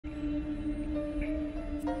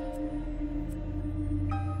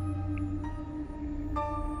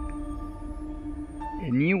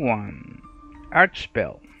Pt1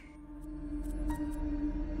 Archvale.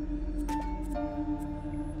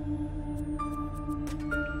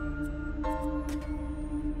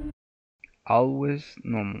 Always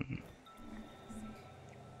normal.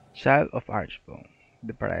 Child of Archvale.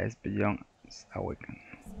 The paradise beyond is awakened.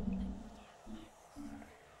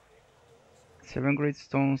 7 great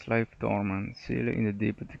stones lie dormant, sealed in the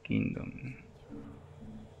deep of the kingdom.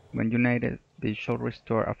 When united, they shall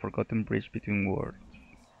restore a forgotten bridge between worlds.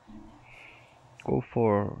 Go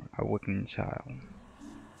for awakening child.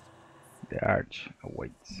 The arch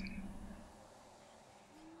awaits.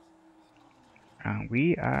 And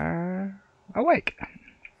we are awake.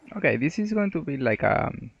 Okay, this is going to be like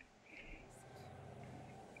a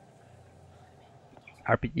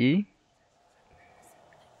RPG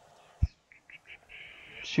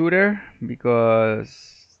shooter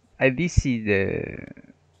because I did see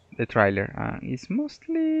the trailer. It's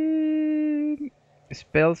mostly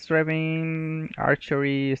spells driving,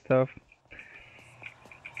 archery stuff.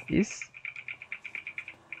 It's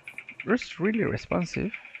really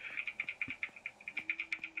responsive.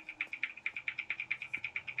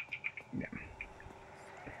 Yeah,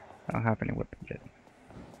 I don't have any weapon yet.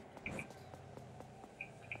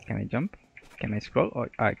 Can I jump? Can I scroll? Or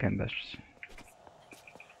I can dash.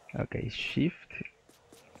 Okay, shift.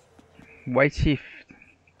 Why shift?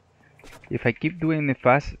 If I keep doing it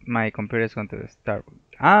fast, my computer is going to start.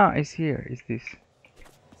 Ah, it's here. It's this.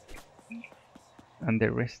 And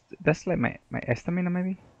the rest. That's like my stamina,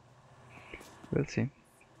 maybe. We'll see.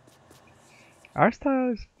 Art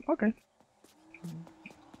style is okay.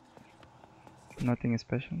 Nothing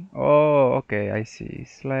special. Oh, okay. I see.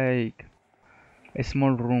 It's like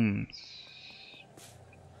small rooms.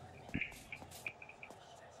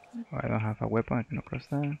 Oh, I don't have a weapon. I cannot cross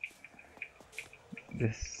that.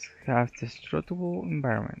 This has destructible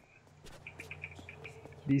environment.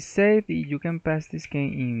 They say that you can pass this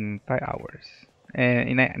game in 5 hours.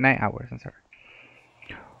 In 9 hours, I'm sorry.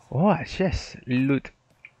 Oh, yes, loot.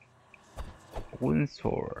 Wooden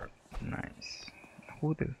sword. Nice.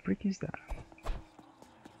 Who the freak is that?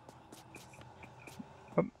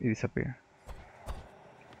 Oh, it disappeared.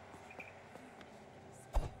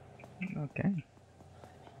 Okay.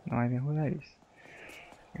 No idea who that is.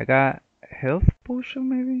 I got health potion,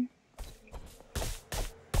 maybe?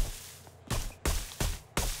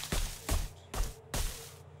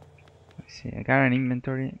 Let's see, I got an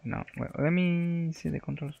inventory. No, well, let me see the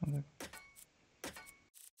controls on that.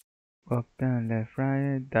 Up, down, left,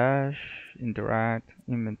 right, dash, interact,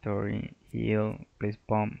 inventory, heal, place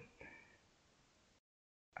bomb.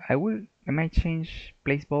 I might change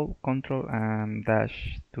place ball, control, and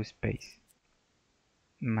dash to space.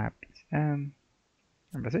 Map, and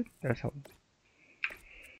that's it. That's all.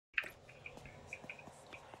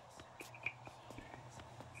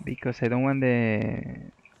 Because I don't want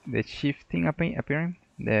the shifting appearing.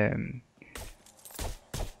 In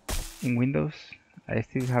Windows, I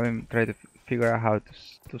still haven't tried to figure out how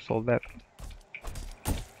to solve that.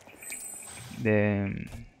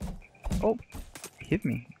 Oh, it hit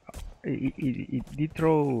me. It did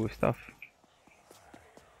throw stuff.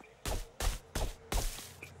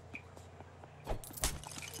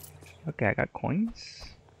 Okay, I got coins.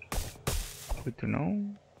 Good to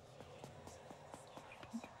know.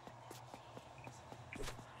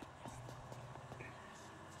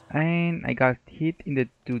 And I got hit in the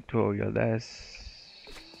tutorial. That's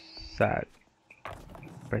sad.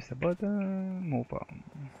 Press the button, move on.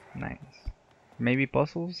 Nice. Maybe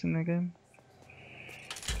puzzles in the game?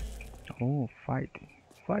 Oh, fight.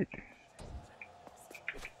 Fight.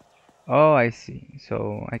 Oh, I see.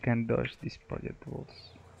 So I can dodge these projectiles.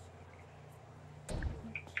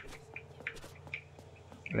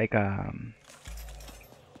 Like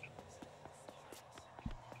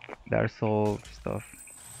Dark Souls stuff.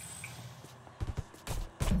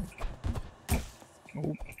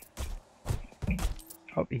 Oh.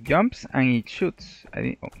 Oh, it jumps and it shoots.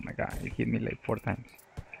 Oh my god, it hit me like 4 times.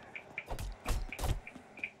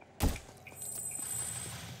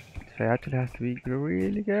 So I actually have to be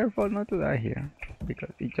really careful not to die here.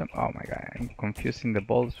 Because it jumps. Oh my god, I'm confusing the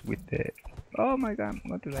balls with the... Oh my god, I'm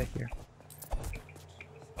going to die here.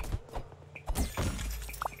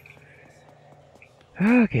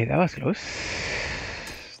 Okay, that was close.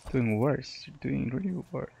 Doing worse. Doing really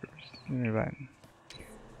worse. Really bad.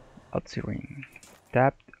 Otzi ring.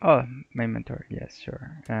 Tap. Oh, my inventory. Yes,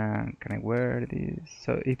 sure. Can I wear this?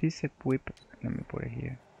 So it is equipped. Let me put it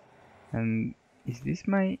here. And is this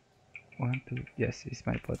my 1, 2? Yes, it's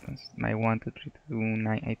my buttons. My 1, 2, 3, 2,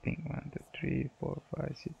 9. I think 1, 2, 3, 4,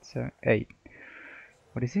 5, 6, 7, 8.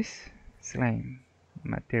 What is this? Slime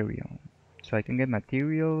material. So I can get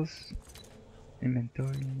materials,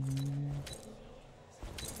 inventory.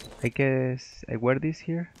 I guess I wear this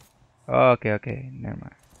here. Oh, okay, never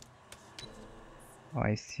mind. Oh,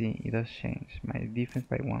 I see. It does change my defense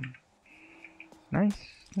by 1. Nice.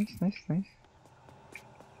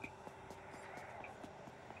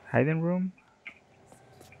 Hiding room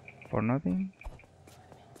for nothing.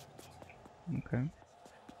 Okay.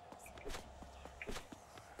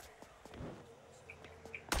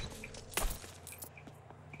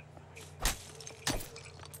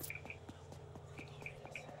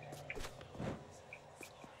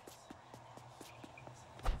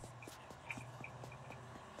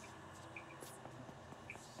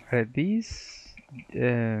 These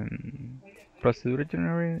procedure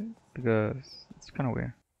generated, because it's kind of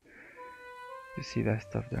weird. You see that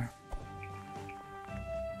stuff there.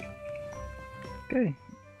 Okay.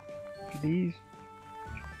 These.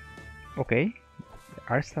 Okay.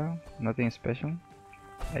 Art style, nothing special.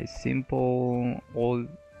 A simple old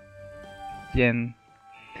gen,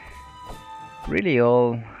 really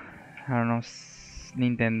old. I don't know,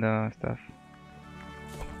 Nintendo stuff.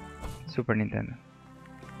 Super Nintendo.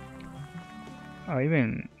 Oh,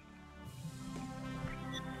 even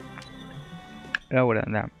lower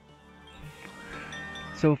than that.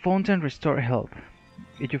 So fountain restore health.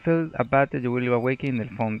 If you feel a battle, you will awaken in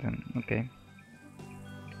the fountain. Okay.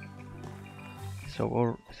 So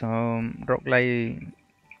or some roguelike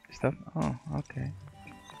stuff. Oh, okay.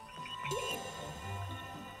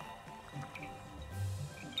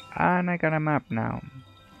 And I got a map now.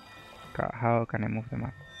 How can I move the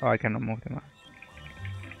map? Oh, I cannot move the map.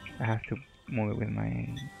 I have to move it with my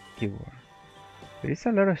keyboard. There is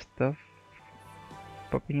a lot of stuff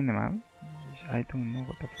popping in the map. I don't know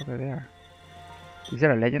what the fuck they are. Is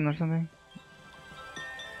there a legend or something?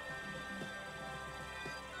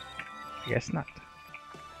 Guess not.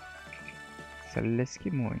 So let's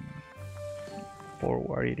keep moving.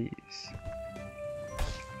 Forward it is.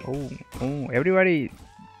 Oh, everybody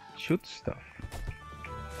shoots stuff.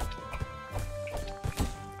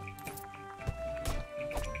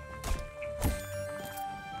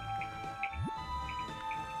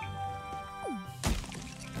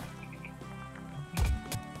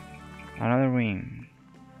 Another ring.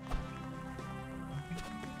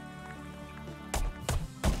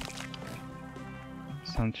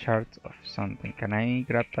 Some shards of something. Can I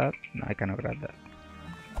grab that? No, I cannot grab that.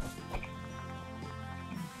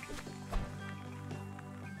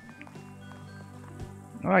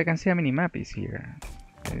 Oh, I can see a mini map is here.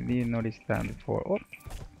 I didn't notice that before. Oh.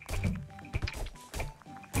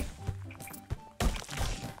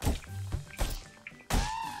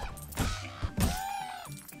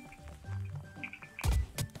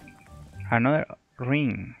 Another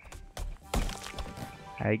ring.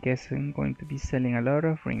 I guess I'm going to be selling a lot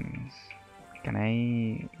of rings. Can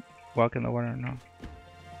I walk in the water? No.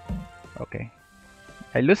 Okay.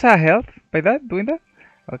 I lose a health by that? Doing that?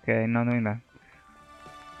 Okay, not doing that.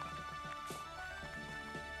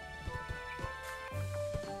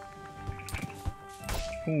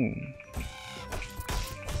 Ooh.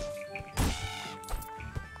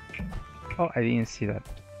 Oh, I didn't see that.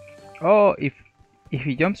 Oh, if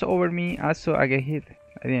he jumps over me, also I get hit.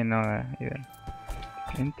 I didn't know that either.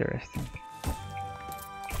 Interesting.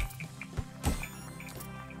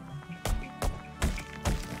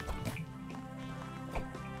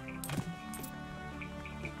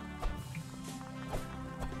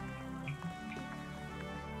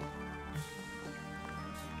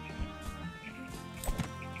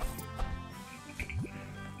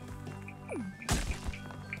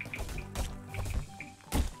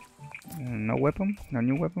 No weapon? No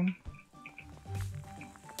new weapon?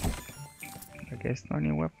 I guess no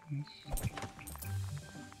new weapons.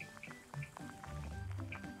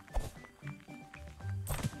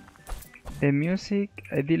 The music,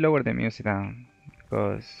 I did lower the music down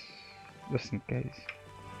because just in case.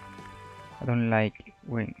 I don't like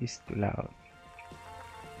when it's too loud.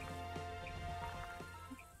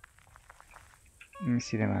 Let me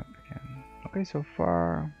see the map again. Okay, so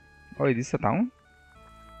far. Oh, it is a town?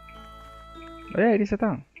 Oh yeah, it is a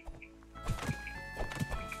town.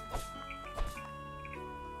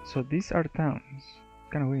 So these are towns.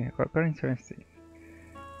 Kind of weird, quite interesting.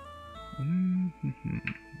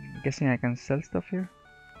 Guessing I can sell stuff here.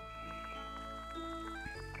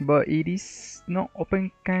 But it is not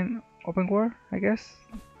open world, I guess.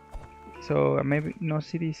 So maybe no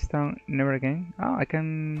cities town never again. Oh, I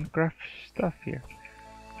can craft stuff here.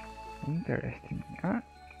 Interesting.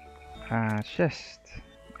 Chest.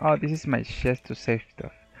 Oh, this is my chest to save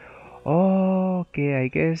stuff. Oh, okay, I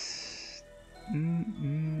guess.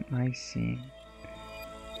 I see.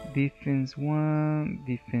 Defense 1,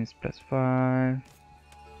 defense +5,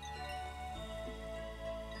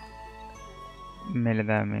 melee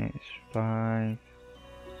damage 5,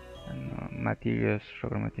 materials,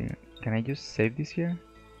 rock material. Can I just save this here?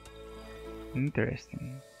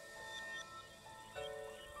 Interesting.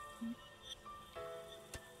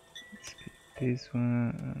 Let's keep this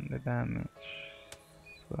one, the damage.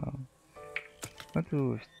 So, I want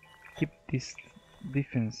to keep this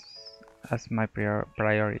defense as my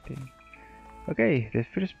priority. Okay, the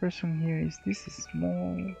first person here is this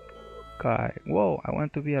small guy. Whoa, I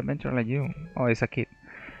want to be an adventurer like you. Oh, it's a kid.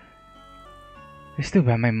 It's too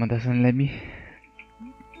bad my mom doesn't let me.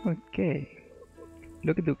 Okay.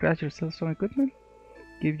 Looking to crash yourself some equipment?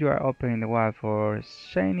 If you are open in the wild for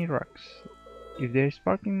shiny rocks. If there is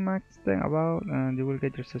parking max then about, you will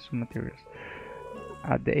get yourself some materials.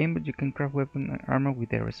 At the aim, you can craft weapon and armor with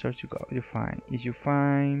the resource you find. If you're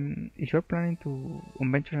planning to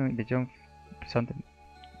venture in the jump something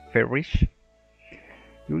farish,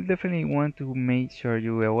 you will definitely want to make sure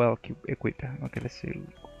you are well equipped. Okay, let's see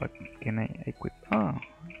what can I equip. Oh,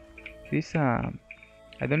 this I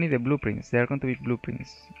don't need the blueprints. There are going to be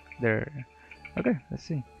blueprints there. Okay, let's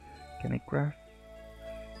see. Can I craft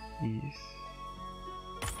these?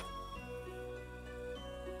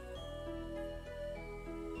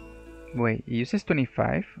 Wait, it uses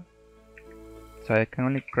 25, so I can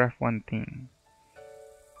only craft one thing.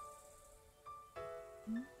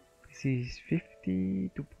 This is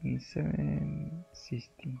 50, 2.7,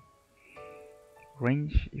 60.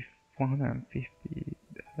 Range is 150.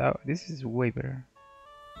 This is way better.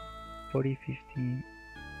 40, 50.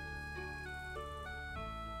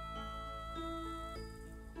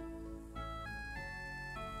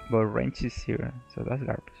 But range is 0, so that's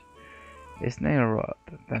garbage. Snail rod,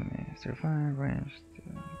 damage, survive, range.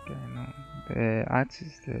 Okay, no. The axe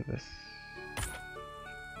is the best.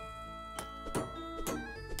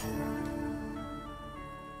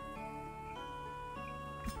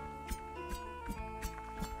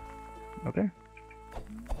 Okay.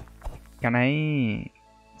 Can I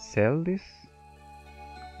sell this?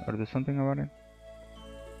 Or do something about it?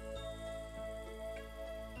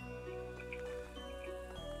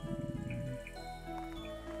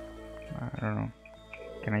 I don't know.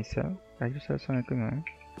 Can I sell? I just sell some equipment.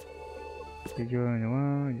 Did you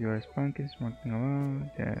know you are spunking, smoking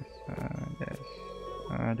about? Yes,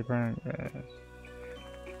 yes. Japan, yes.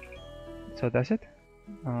 So that's it?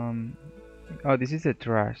 Oh, this is the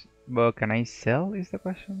trash. But can I sell is the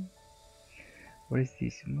question? What is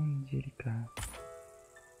this? Moon-jelly-cap.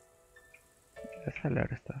 That's a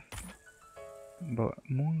lot of stuff. But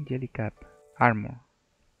Moon-jelly-cap. Armor.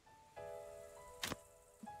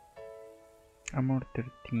 Armor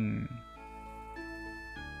 13.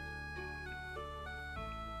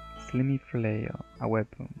 Slimy flail. A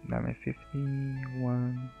weapon. Damage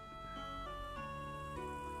 51.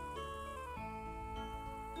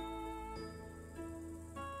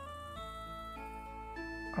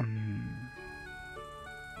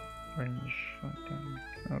 Range.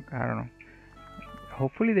 Okay, I don't know.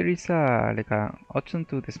 Hopefully there is a like a option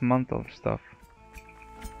to dismantle stuff.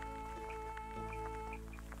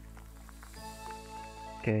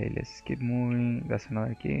 Okay, let's keep moving. That's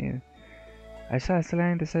another kid. I saw a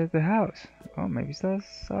slime inside the house. Oh, maybe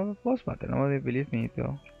that's a boss battle. Nobody believes me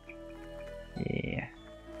though. Yeah.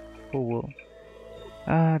 Who will?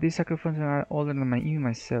 These sacrifices are older than even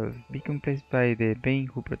myself. Beacon placed by the being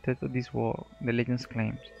who protected this world, the legends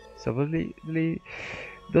claims. Supposedly,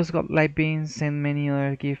 those godlike beings send many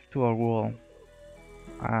other gifts to our world.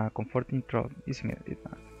 Comforting thought, isn't it? It's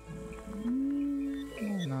not.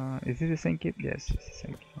 No, is this the same kid? Yes, it's the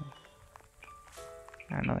same kid.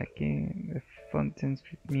 Another kid. The fountains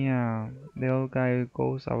fit me out. The old guy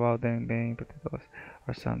goes about them being protected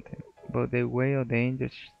or something. But the way of the angel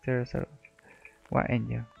stares at us. What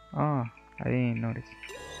angel? Oh, I didn't notice.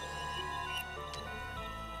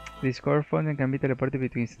 This core fountain can be teleported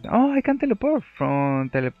between. Oh, I can teleport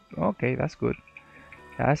from Okay, that's good.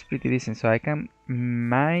 That's pretty decent. So I can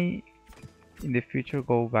might in the future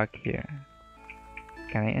go back here.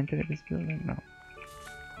 Can I enter this building? No.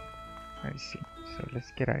 I see. So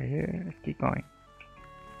let's get out of here. Let's keep going.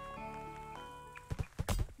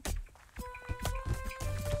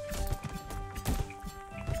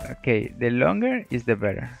 Okay, the longer is the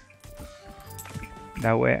better.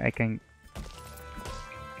 That way I can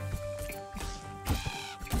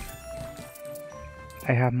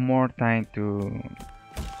I have more time to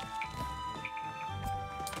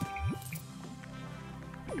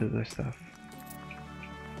do stuff.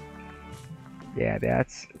 Yeah, that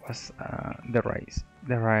was the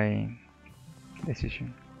right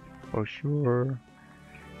decision for sure.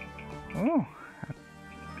 Oh,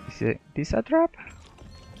 is this a trap?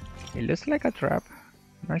 It looks like a trap.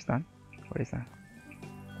 No, it's not. What is that?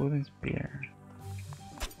 Wooden spear.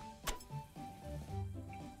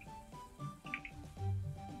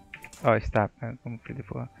 Oh, stop. I completely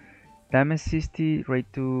forgot. Damage 60,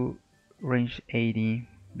 rate 2, range 80.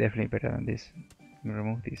 Definitely better than this.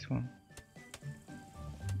 Remove this one.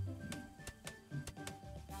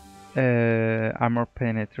 Armor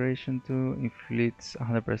penetration 2, inflicts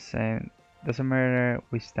 100%. Doesn't matter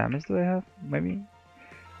which damage do I have, maybe?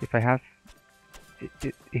 If I have...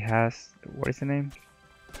 It has... What is the name?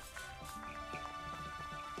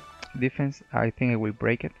 Defense. I think I will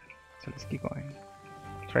break it. So let's keep going.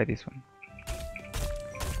 Try this one.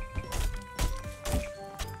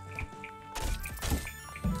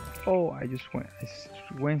 Oh, I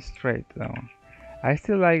went straight down. I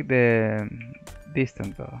still like the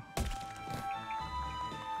distance though.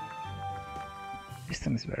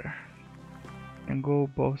 Distance is better. Can go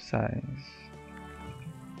both sides.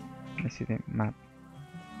 Let me see the map.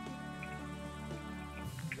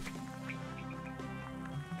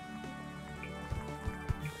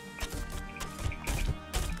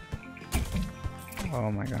 Oh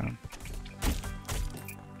my god.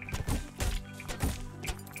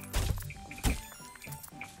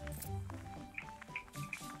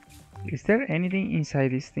 Is there anything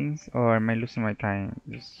inside these things, or am I losing my time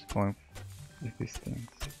just going with these things?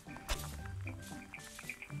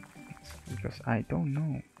 Because I don't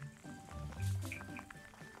know.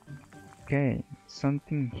 Okay,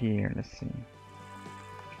 something here, let's see.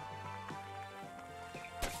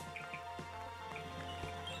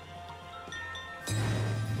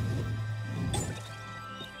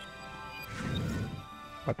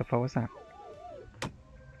 What the fuck was that?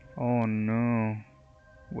 Oh no.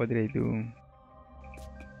 What did I do?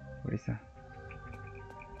 What is that?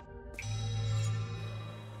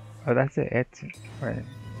 Oh, that's the exit. Right.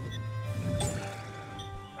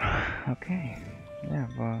 Okay. Yeah,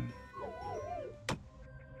 but...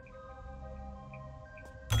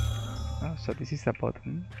 Oh, so this is a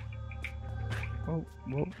button. Oh,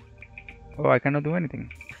 whoa. Oh, I cannot do anything.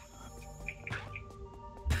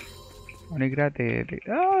 Only grab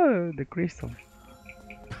the crystal.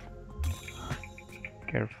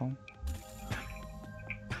 Careful.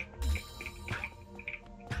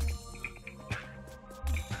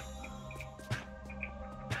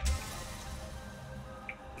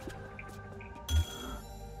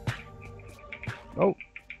 Oh.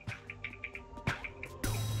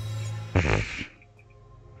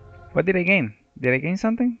 What did I gain? Did I gain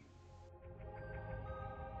something?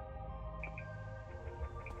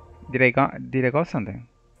 Did I got something?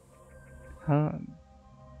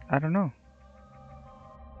 I don't know.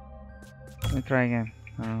 Let me try again.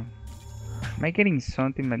 Am I getting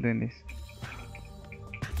something by doing this?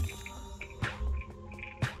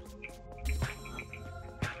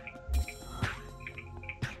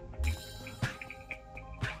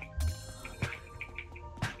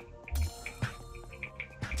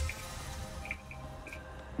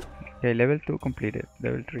 Okay, level 2 completed.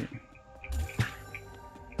 Level 3.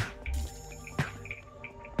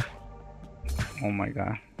 Oh my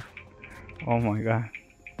god. Oh my god.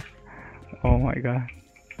 Oh my god.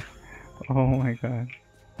 Oh my god.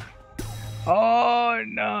 Oh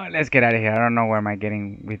no! Let's get out of here. I don't know where am I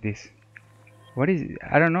getting with this. What is it?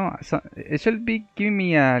 I don't know. So it should be giving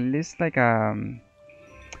me a list like oh,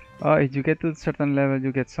 if you get to a certain level,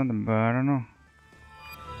 you get something, but I don't know.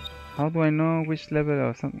 How do I know which level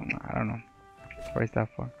or something? I don't know. What is that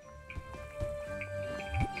for?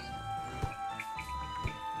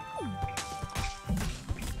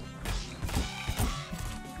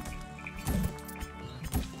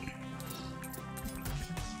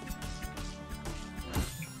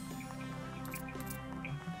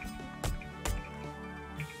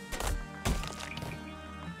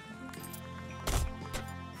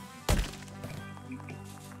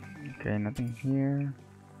 Okay, nothing here.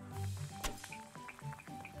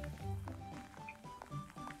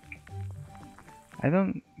 I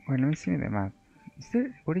don't... Well, let me see the map. Is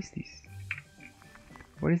there... What is this?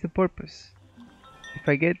 What is the purpose? If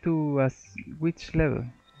I get to which level?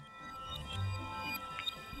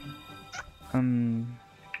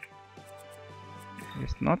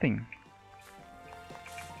 There's nothing.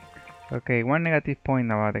 Okay, one negative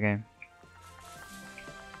point about the game.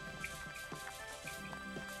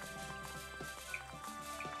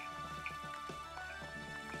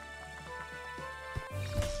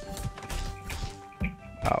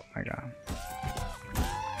 Oh my god.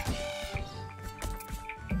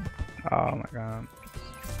 Oh my god.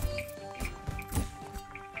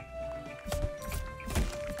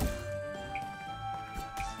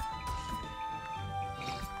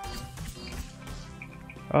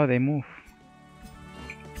 Oh, they move.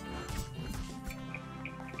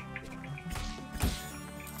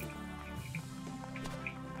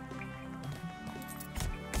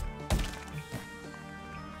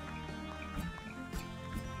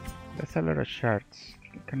 That's a lot of shards.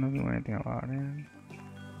 I cannot do anything about it.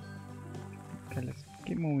 Okay, let's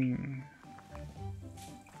keep moving.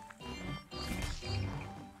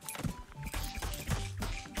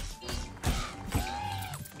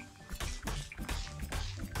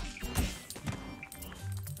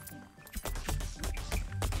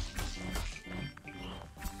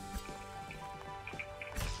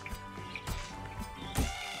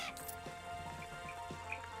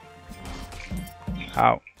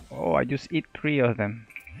 Ow. Oh, I just eat 3 of them.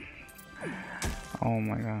 Oh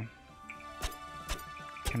my god.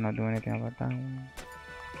 Cannot do anything about that one.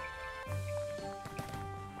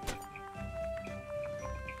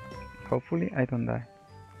 Hopefully I don't die.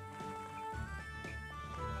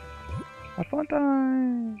 A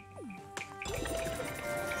fountain!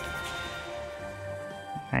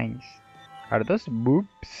 Nice. Are those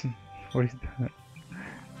boobs? What is that?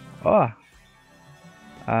 Oh!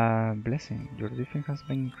 Blessing. Your defense has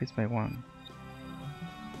been increased by 1.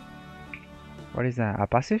 What is that? A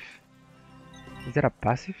passive? Is that a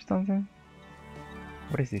passive something?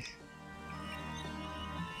 What is this?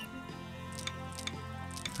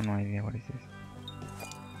 I have no idea what is this.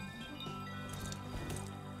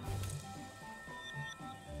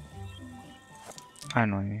 I have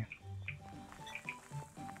no idea.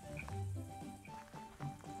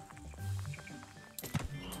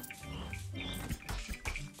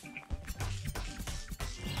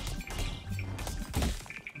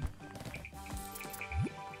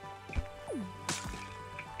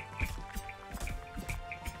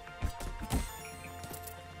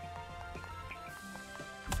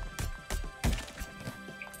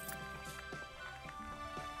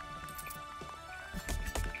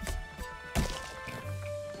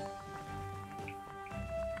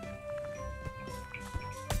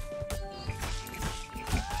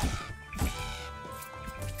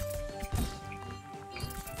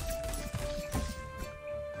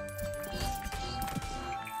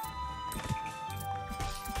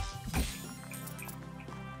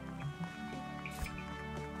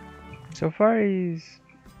 So far is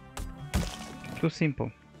too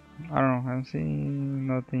simple. I don't know, I don't see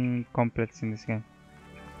nothing complex in this game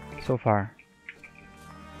so far.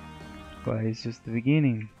 But it's just the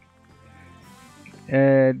beginning.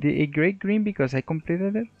 The great green because I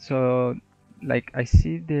completed it, so like I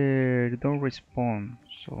see they don't respawn,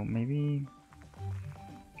 so maybe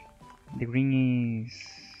the green is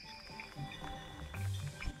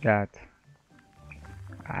that.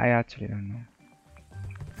 I actually don't know.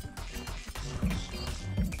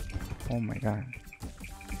 Oh my god.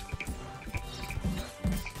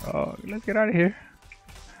 Oh, let's get out of here.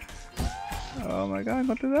 Oh my god, I'm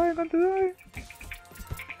going to die, I'm going to die.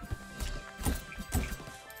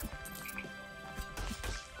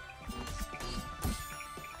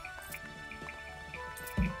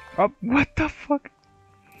 Oh, what the fuck?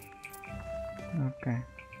 Okay.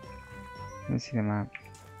 Let me see the map.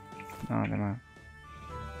 No, the map.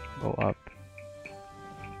 Go up.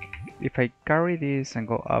 If I carry this and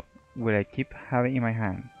go up, will I keep having it in my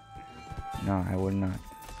hand? No, I will not.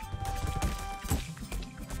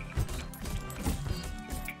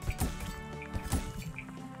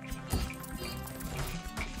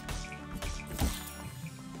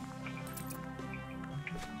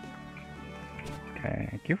 Okay,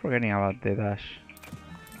 I keep forgetting about the dash.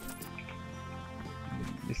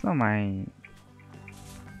 It's not my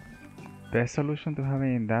best solution to have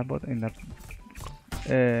it in that bottom.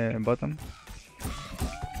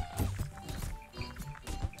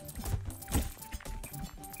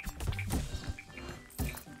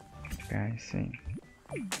 Okay, I see.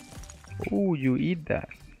 Oh, you eat that.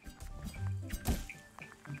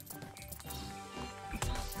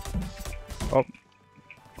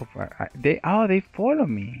 Oh, they follow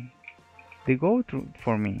me. They go through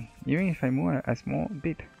for me. Even if I move a small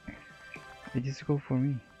bit, they just go for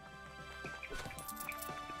me.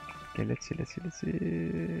 Okay, let's see. Let's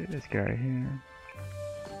get out of here.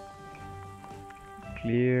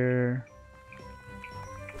 Clear.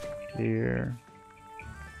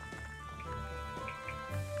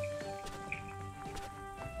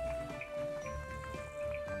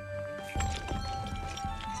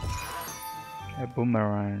 A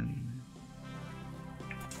boomerang.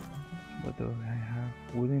 What do I have?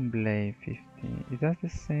 Wooden blade 50. Is that the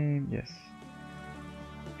same? Yes.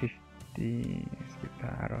 50. Let's get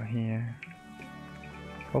that out of here.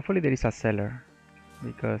 Hopefully there is a seller,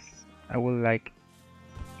 because I would like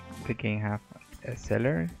the game have a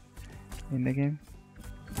seller in the game.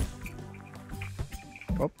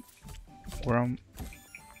 Oh, where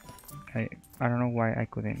I don't know why I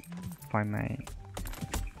couldn't find my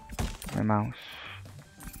mouse.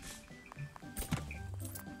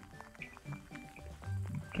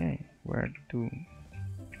 Okay, where to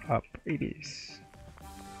up it is.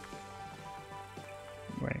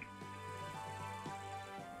 Wait.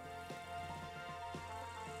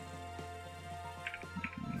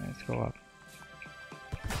 Let's go up.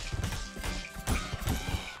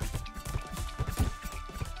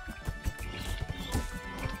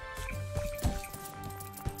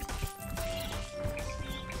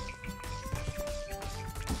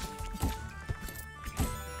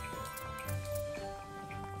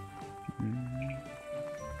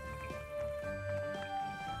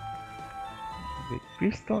 The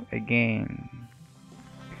crystal again.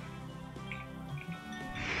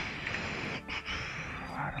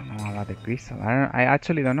 I don't know about the crystal. I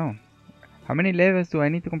actually don't know. How many levels do I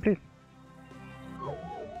need to complete?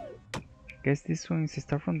 Guess this one is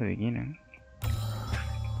start from the beginning.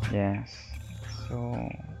 Yes. So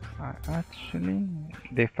actually,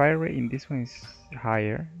 the fire rate in this one is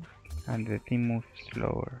higher, and the thing moves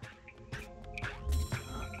slower.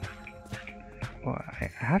 Oh, I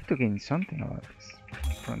have to gain something about this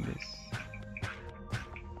from this.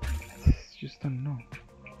 I just don't know.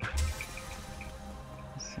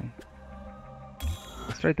 Let's see.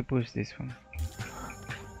 Let's try to push this one.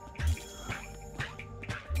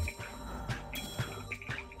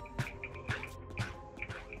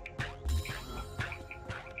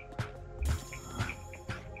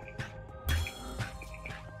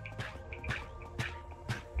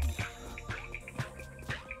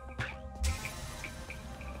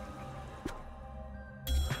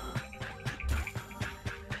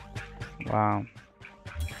 Wow.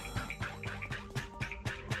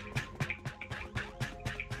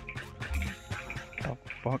 The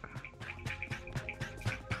fuck?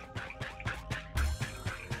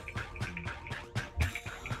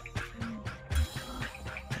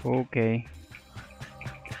 Okay.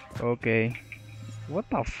 Okay. What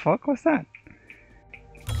the fuck was that?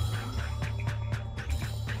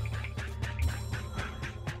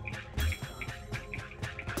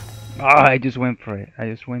 Ah, I just went for it. I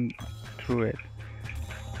just went through it.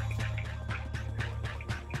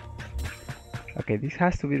 Okay, this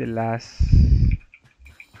has to be the last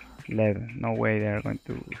level. No way they're going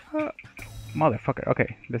to... motherfucker.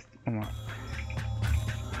 Okay, let's... Come on.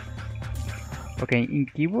 Okay, in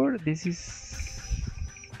keyboard, this is...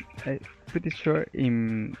 I'm pretty sure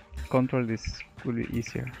in control this could be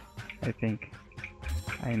easier. I think.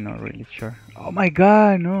 I'm not really sure. Oh my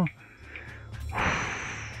god, no!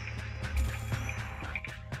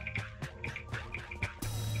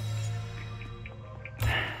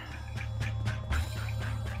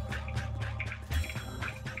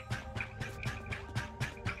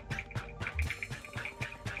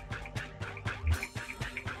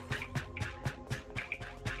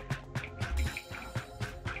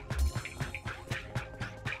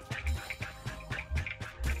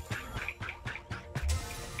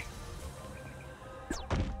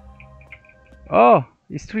 Oh,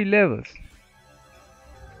 it's 3 levels.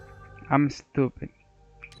 I'm stupid.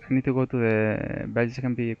 I need to go to the badges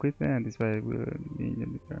can be equipped and this badge will be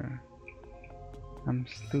I'm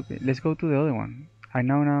stupid. Let's go to the other one. I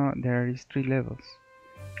know now there is 3 levels.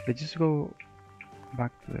 Let's just go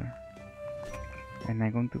back to there. And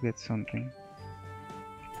I'm going to get something.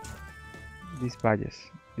 These badges.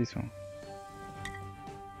 This one.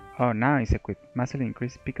 Oh, now it's equipped. Massively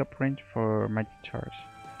increase pickup range for magic charge.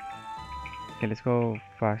 Okay, let's go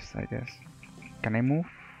fast, I guess. Can I move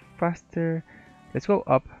faster? Let's go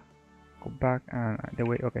up, go back, and the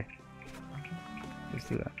way. Okay, let's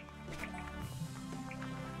do that.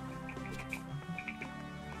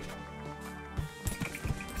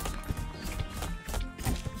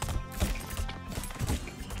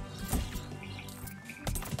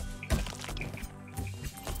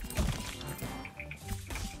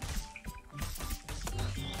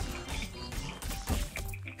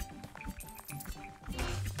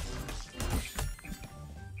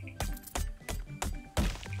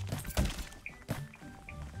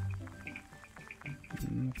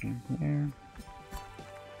 Nothing here.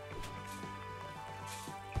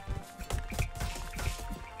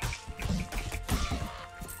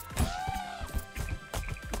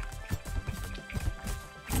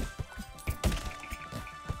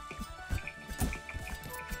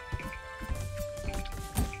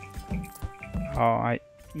 Oh, I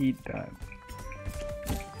eat that.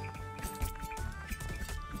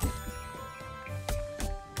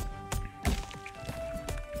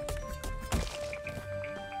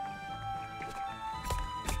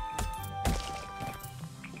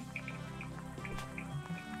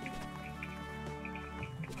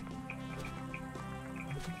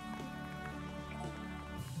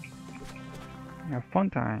 A fun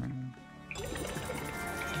time.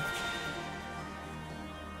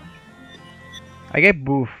 I get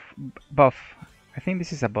buff. I think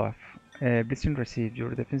this is a buff. Blistering received.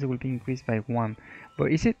 Your defense will be increased by 1.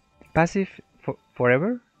 But is it passive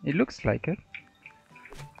forever? It looks like it.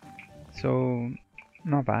 So,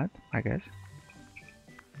 not bad, I guess.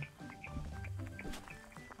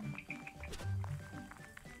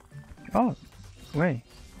 Oh, wait.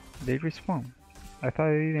 They respawn. I thought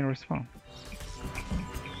they didn't respawn.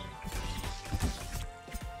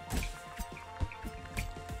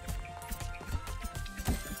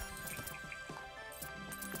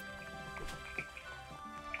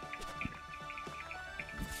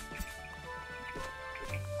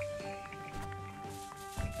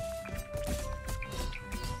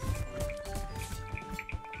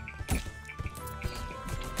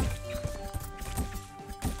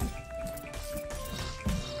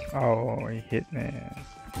 Oh, it hit me.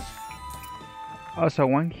 Also,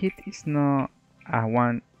 one hit is not a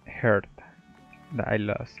one hurt that I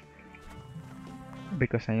lost.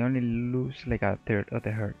 Because I only lose like a third of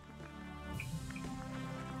the hurt.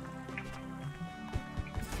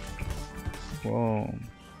 Whoa.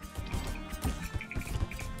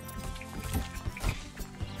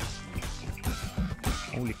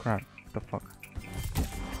 Holy crap, what the fuck?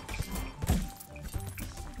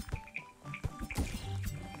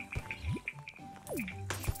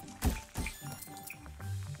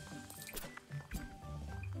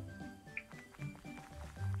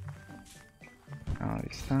 Oh,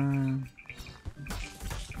 this time.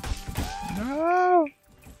 No!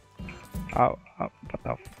 Oh, what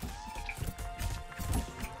the f—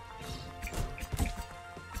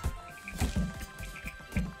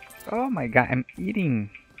 Oh my god, I'm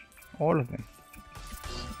eating all of them.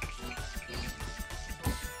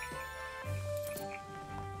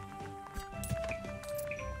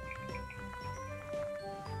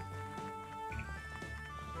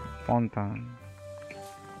 Fontan.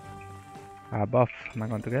 Buff am I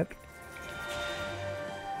going to get?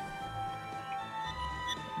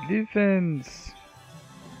 Defense!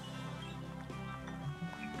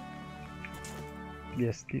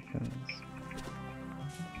 Yes, defense.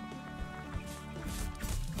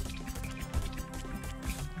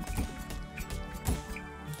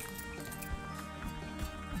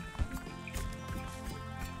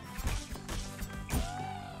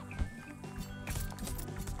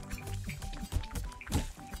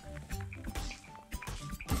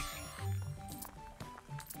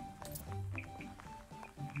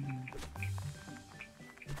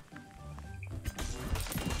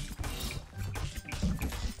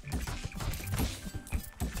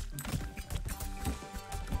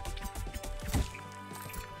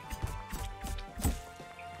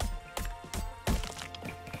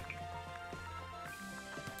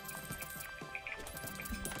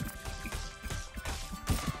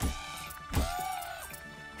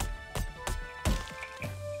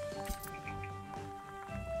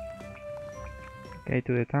 Okay,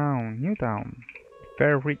 to the town. New town.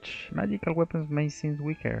 Fair rich. Magical weapons may seem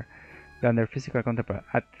weaker than their physical counterpart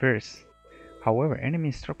at first. However,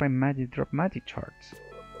 enemies struck by magic drop magic shards.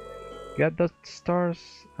 Get those stars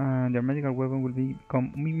and their magical weapon will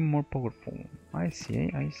become even more powerful. I see,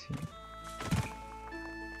 I see.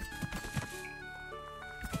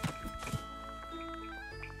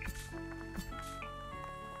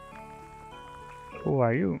 Who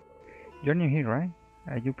are you? You're new here, right?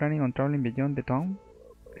 Are you planning on traveling beyond the town?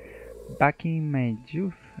 Back in my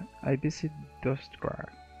youth, I visited Dostgrad.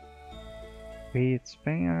 We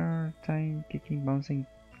spent our time kicking, bouncing,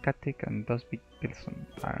 Katik and those big Pilsen.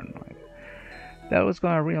 I don't know. That was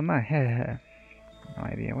going real mad. No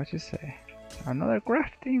idea what you say. Another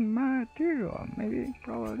crafting material. Maybe,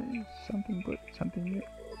 probably something good, something new.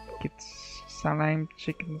 Kids, saline,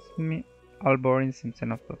 chickens, meat. All boring since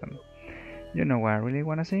enough of them. You know what I really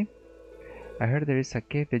wanna see? I heard there is a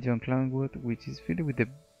cave beyond Clownwood which is filled with the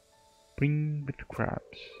brim with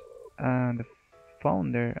crabs. And the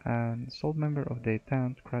founder and sole member of the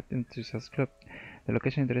town's crab enthusiast club. The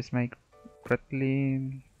location interests my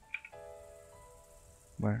greatly.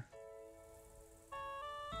 Where?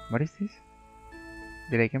 What is this?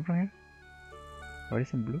 Did I come from here? What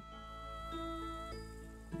is in blue?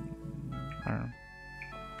 I don't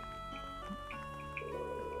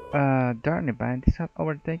know. Darn it, bandits have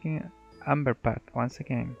overtaken Amber Path once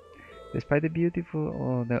again. Despite the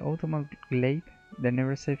beautiful the autumnal glade, they're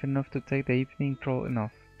never safe enough to take the evening stroll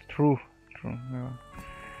enough. True. Oh.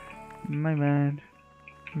 My bad.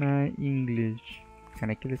 My English. Can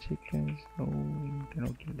I kill the chickens? No,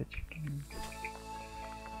 cannot kill the chickens.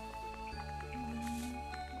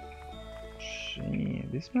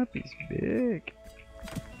 Shit, this map is big.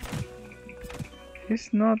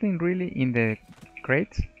 There's nothing really in the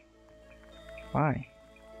crates. Why?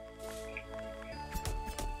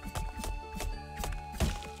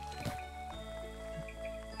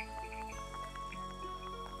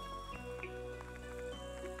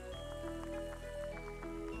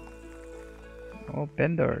 Oh,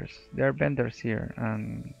 vendors. There are vendors here,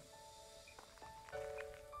 and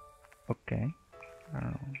okay. I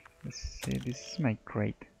don't know. Let's see. This is my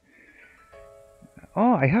crate.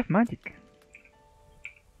 Oh, I have magic.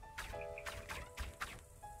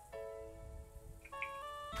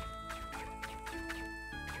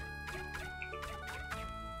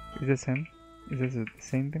 Is the same? Is this the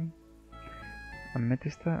same thing?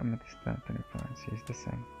 Amethysta, 25. See, it's the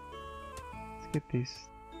same. Let's get this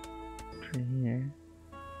tree here.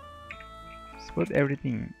 Let's put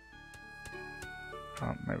everything.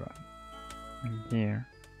 Oh my bad. In here.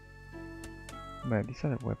 But these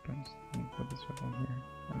are the weapons. Let me put this weapon here.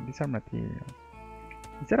 And these are materials.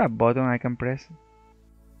 Is there a button I can press?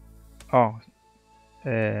 Oh,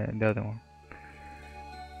 the other one.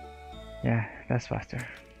 Yeah, that's faster.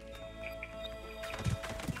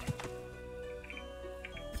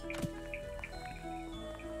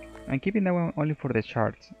 I'm keeping that one only for the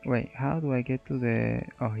charts. Wait, how do I get to the...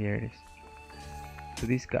 Oh, here it is. To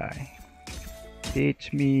this guy.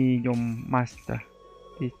 Teach me, your master.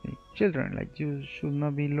 Teach me. Children like you should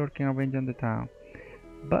not be lurking around on the town.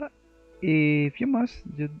 But if you must,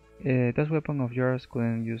 that weapon of yours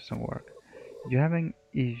couldn't use some work.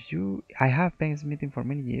 I have been smithing for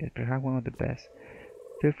many years, perhaps one of the best.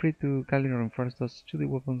 Feel free to kindly reinforce those 2D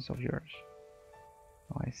weapons of yours.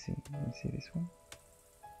 Oh, I see. Let me see this one.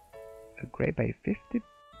 Upgrade by 50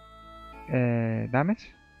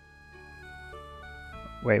 damage.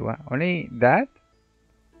 Wait, what? Only that?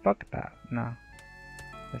 Fuck that. No.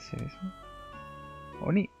 Let's see this one.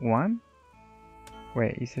 Only one?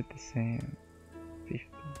 Wait, is it the same? 50.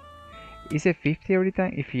 Is it 50 every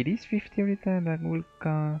time? If it is 50 every time, that will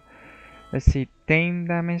come. Let's see, 10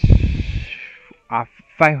 damage.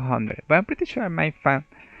 500. But I'm pretty sure I might find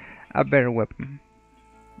a better weapon.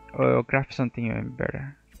 Or craft something even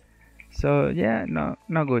better. So yeah, no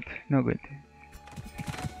good.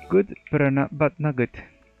 Good, but not good.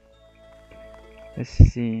 Let's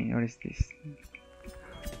see, what is this?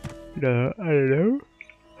 No, I don't know.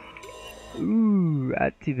 Ooh,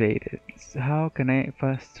 activated. So how can I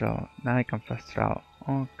fast travel? Now I can fast travel.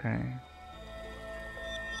 Okay.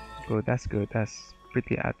 Good, that's good. That's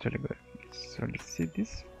pretty actually good. So let's see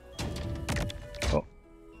this. Oh,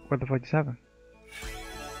 what the fuck is happening?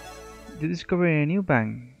 You discover a new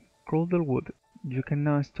bank, Crowdlewood. You can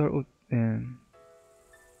now store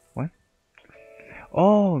what?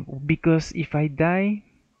 Oh, because if I die...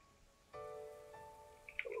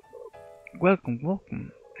 Welcome.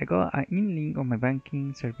 I got an in-link on my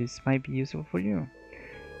banking service might be useful for you.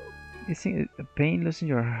 Isn't it a pain losing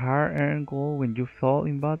your hard-earned gold when you fall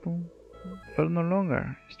in battle? Fall no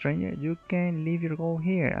longer. Stranger, you can leave your gold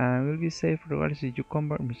here and will be safe regardless if you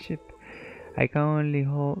convert my ship. I can only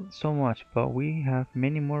hold so much, but we have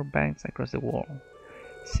many more banks across the world.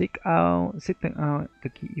 Seek them out to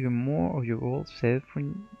keep even more of your gold safe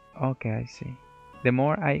from... Okay, I see. The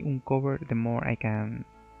more I uncover, the more I can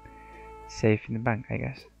save in the bank, I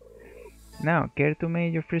guess. Now, care to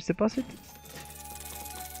make your first deposit?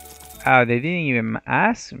 Oh, they didn't even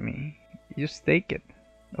ask me. Just take it.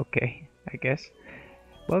 Okay, I guess.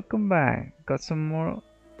 Welcome back. Got some more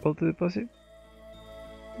gold to deposit?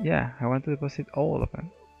 Yeah, I want to deposit all of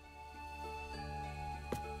them.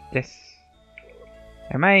 Yes.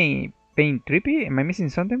 Am I being trippy? Am I missing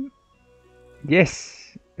something?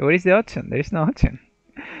 Yes. What is the option? There is no option.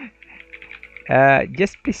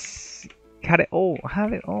 Yes, please. Have it all.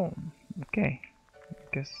 Okay.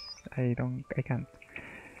 Because I can't.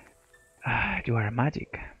 You are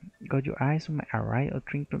magic. Got your eyes on my array of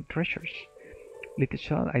trinket treasures. Little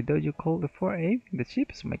child, I thought you called the 4A the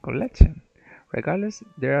chips of my collection. Regardless,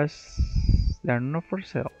 they are not for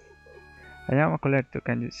sale. I am a collector.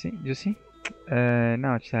 Can you see?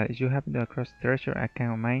 Now, child, if you happen to across treasure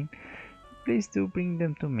account of mine, please do bring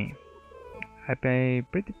them to me. I pay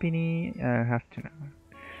pretty penny. I have to know.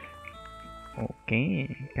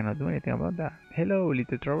 Okay, cannot do anything about that. Hello,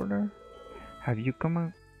 little traveler. Have you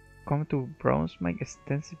come to browse my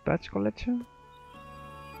extensive patch collection?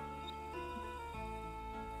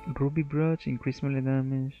 Ruby brooch, increase melee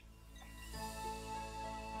damage.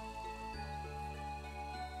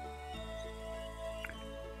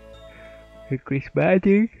 Increase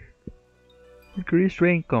magic. Increase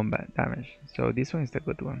range combat damage. So this one is the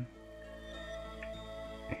good one.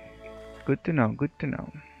 Good to know.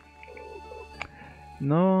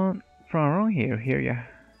 No, from around here, yeah.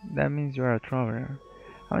 That means you are a traveler.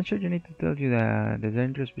 I'm sure you need to tell you the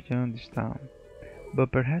dangers beyond this town.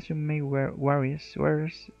 But perhaps you may warriors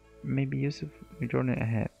may be useful for your journey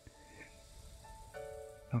ahead.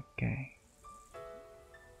 Okay.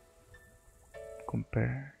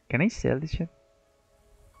 Compare. Can I sell this shit?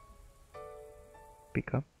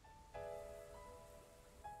 Pick up.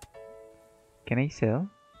 Can I sell?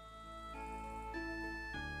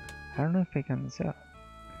 I don't know if I can sell.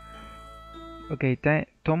 Okay,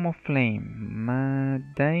 Tome of Flame.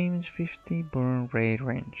 Damage 50, burn rate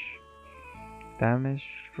range. Damage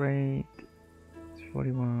rate is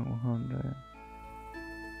 41, 100.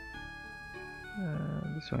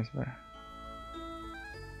 This one is better.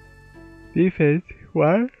 Defense,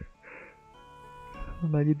 what?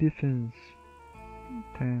 Magic defense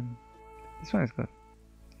 10. This one is good,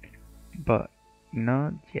 but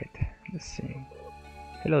not yet. Let's see.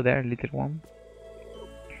 Hello there, little one.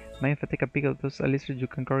 Mind if I take a peek at those elixirs you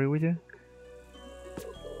can carry with you?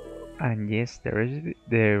 And yes, the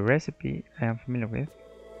recipe I am familiar with.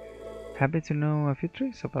 Happy to know a few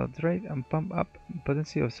tricks about trade and pump up the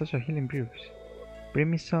potency of social healing brews.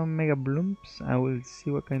 Bring me some mega blooms, I will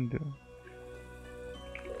see what I can do.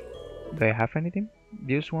 Do I have anything?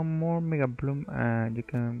 Use one more mega bloom and you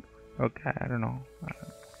can... Okay, I don't know.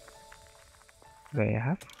 Do I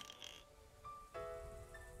have?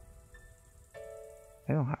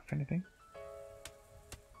 I don't have anything.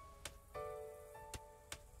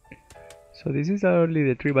 So this is only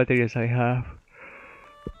the 3 materials I have.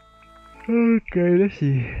 Okay, let's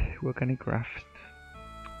see. What can I craft?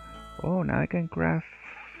 Oh, now I can craft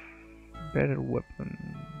better weapons.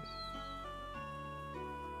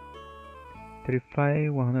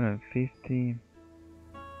 35, 150.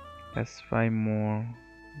 That's 5 more.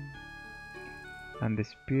 And the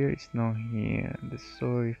spear is not here. The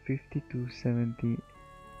sword 50 to 70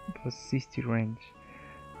 plus 60 range.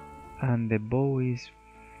 And the bow is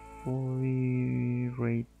 40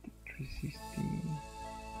 rate 360.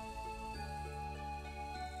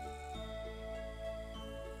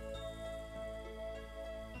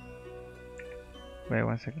 Wait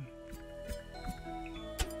 1 second.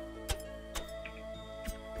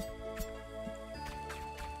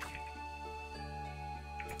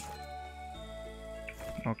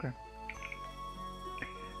 Okay.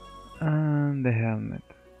 And the helmet.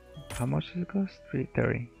 How much does it cost?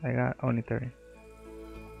 330. I got only 30.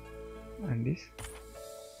 And this?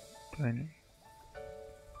 20.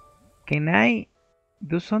 Can I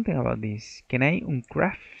do something about this? Can I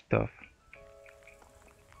uncraft stuff?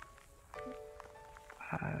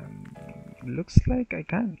 Looks like I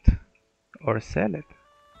can't. Or sell it.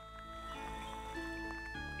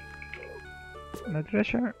 No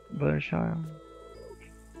treasure, Buttershire.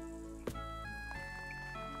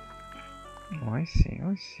 Oh, I see,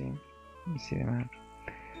 I see. Let me see the map.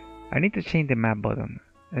 I need to change the map button.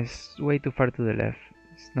 It's way too far to the left.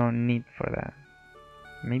 There's no need for that.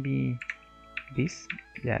 Maybe this?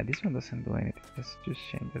 Yeah, this one doesn't do anything. Let's just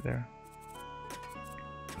change it there.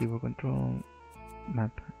 Keyboard control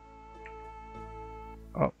map.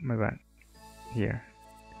 Oh, my bad. Here.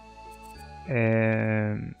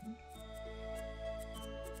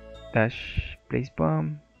 Dash place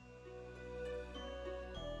bomb.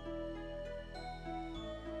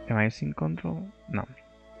 Am I using control? No.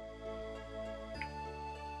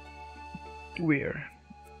 Weird.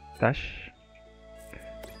 Dash.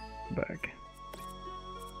 Back.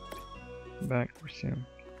 Back. Resume.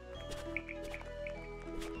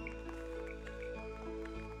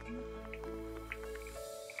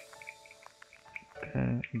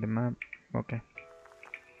 Okay, the map. Okay.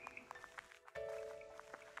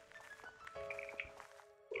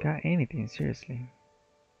 Got anything, seriously.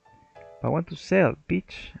 But I want to sell,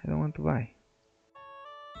 bitch. I don't want to buy.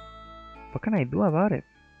 What can I do about it?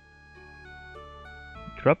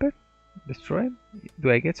 Drop it? Destroy it?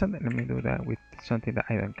 Do I get something? Let me do that with something that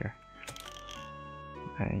I don't care.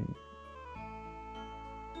 I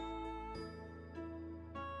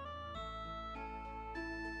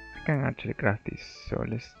can actually craft this, so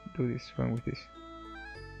let's do this one with this.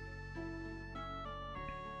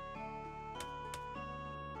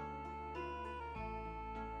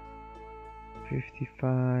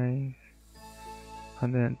 $55,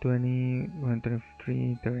 $120,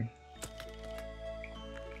 $123, $30.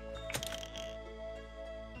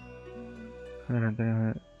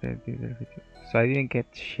 So I didn't get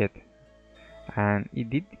shit, and it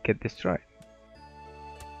did get destroyed.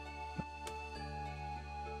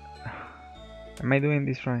 Am I doing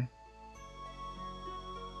this right?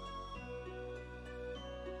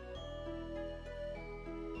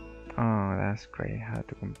 Oh, that's great. How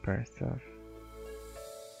to compare stuff.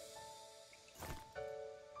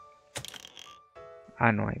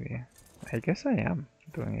 No idea. I guess I am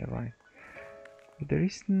doing it right. But there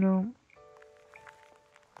is no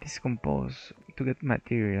decompose to get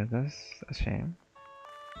material. That's a shame.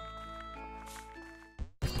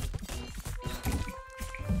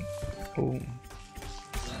 Oh.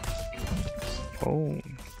 Oh.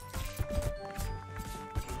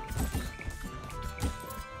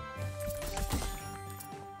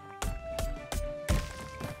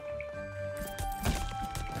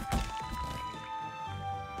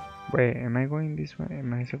 Wait, am I going this way?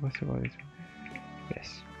 Am I supposed to go this way?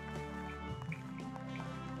 Yes.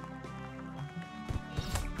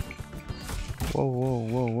 Whoa, whoa,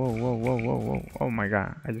 whoa, whoa, whoa, whoa, whoa, whoa. Oh my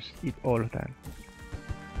god, I just eat all of that.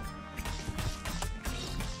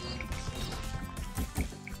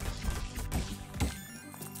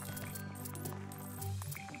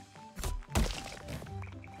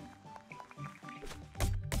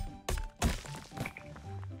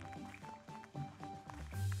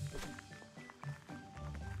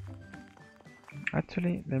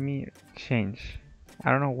 Actually, let me change.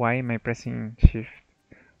 I don't know why am I pressing shift.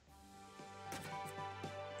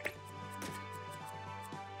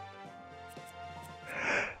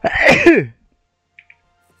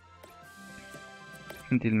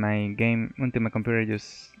 until my computer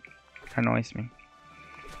just annoys me.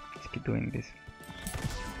 Let's keep doing this.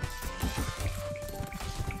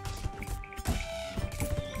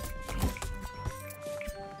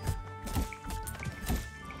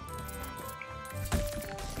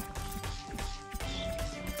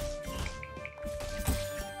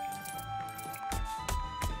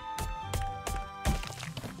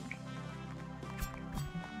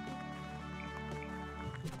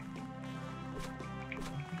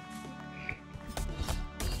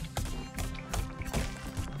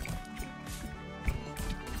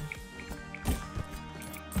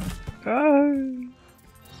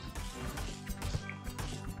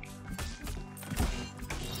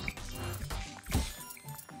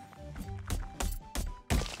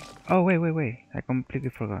 Oh wait! I completely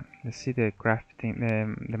forgot. Let's see the crafting,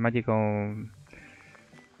 the magical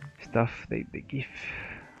stuff they give.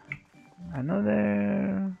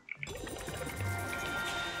 Another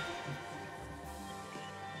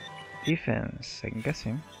defense, I'm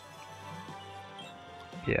guessing.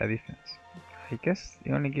 Yeah, defense. I guess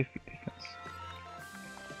they only give defense.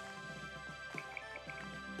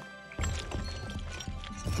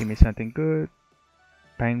 Give me something good.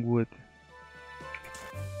 Pine wood.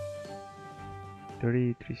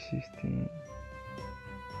 30, 360.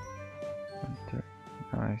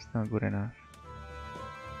 No, it's not good enough.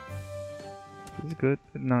 It's good,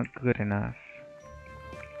 but not good enough.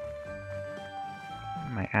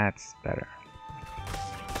 My ad's better.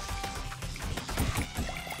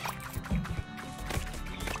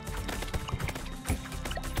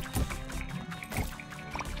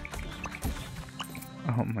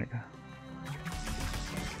 Oh my god.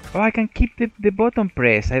 Oh, I can keep the button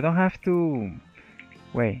pressed. I don't have to...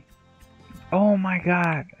 Wait. Oh my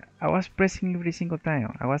god. I was pressing every single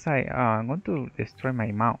time. I was like, oh, I'm going to destroy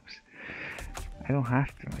my mouse. I don't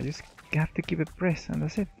have to. I just have to keep it pressed and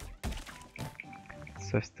that's it.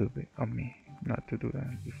 So stupid of me not to do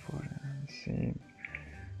that before. Let's see.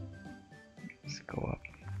 Let's go up.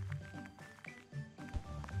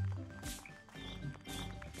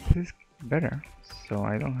 This is better. So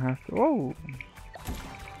I don't have to... Whoa!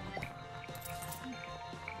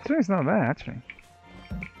 This one is not bad actually.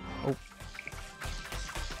 Oh.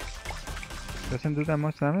 Doesn't do that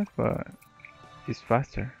much damage, but it's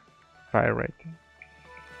faster. Fire rate.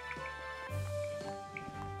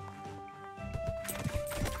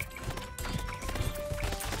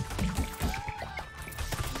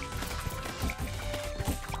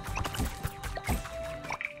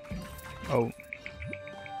 Oh.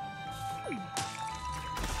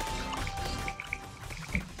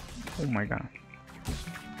 Oh my god.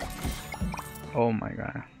 Oh my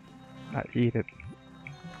god. I eat it.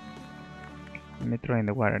 Let me throw in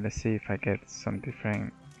the water. Let's see if I get some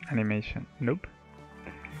different animation. Nope.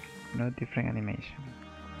 No different animation.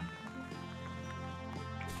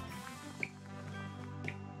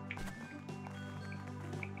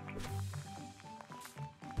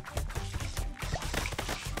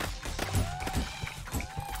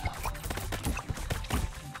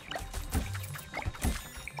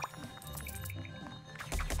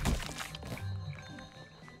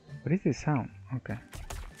 What is this sound? Okay.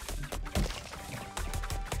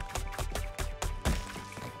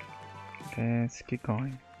 Let's keep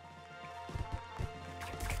going.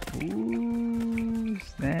 Ooh,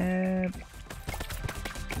 snap.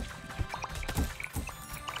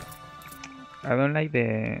 I don't like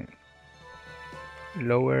the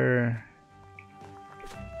lower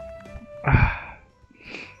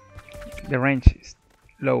the range is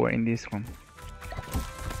lower in this one.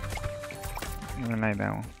 I don't like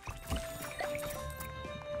that one.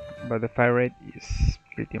 But the fire rate is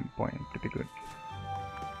pretty on point, pretty good.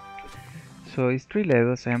 So it's 3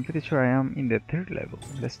 levels. I am pretty sure I am in the 3rd level.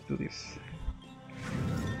 Let's do this.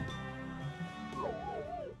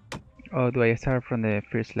 Oh, do I start from the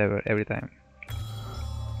 1st level every time?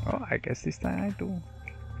 Oh, I guess this time I do.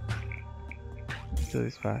 Let's do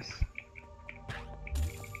this fast.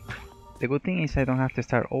 The good thing is I don't have to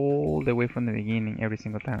start all the way from the beginning every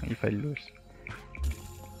single time if I lose.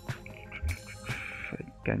 I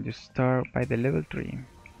can just start by the level 3.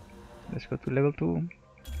 Let's go to level 2.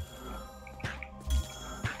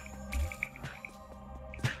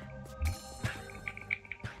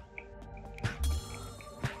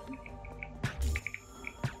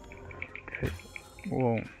 Okay.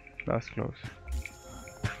 Whoa, that was close.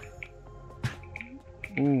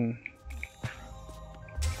 Ooh.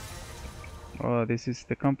 Oh, this is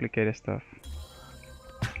the complicated stuff.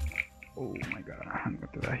 Oh my god, I'm going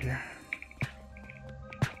to die here.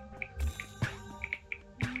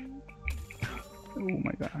 Oh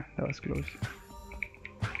my god, that was close.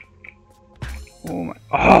 Oh my.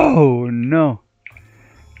 Oh no!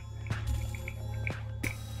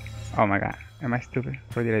 Oh my god, am I stupid?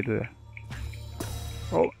 Why did I do that?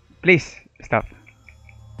 Oh, please stop.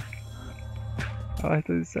 Oh, I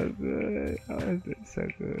thought it's so good. Oh, I thought it's so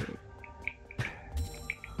good.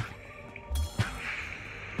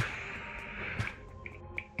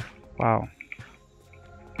 Wow.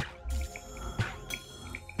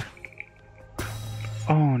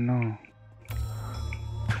 Oh no.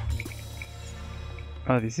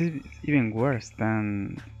 Oh, this is even worse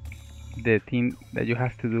than the thing that you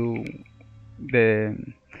have to do.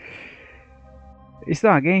 It's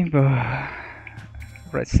not a game, but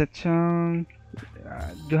reception.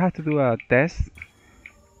 You have to do a test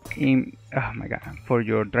in. Oh my god, for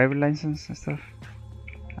your driver license and stuff.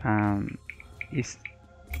 It's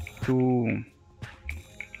two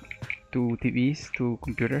TVs, 2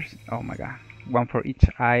 computers. Oh my god, one for each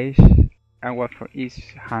eye and one for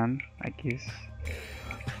each hand, I guess.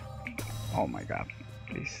 Oh my god,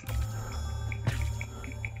 please.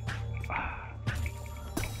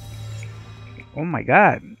 Oh my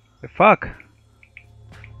god, the fuck.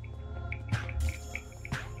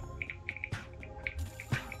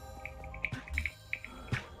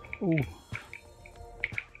 Ooh.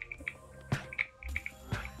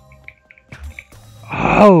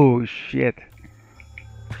 Oh shit.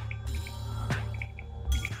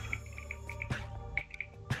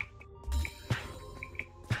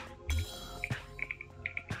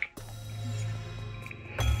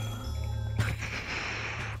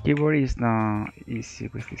 Keyboard is not easy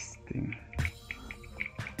with this thing.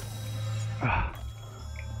 Ah.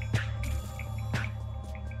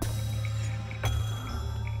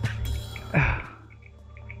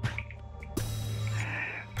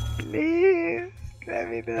 Please, let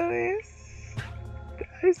me do this.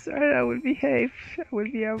 I swear I will behave. I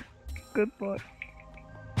will be a good boy.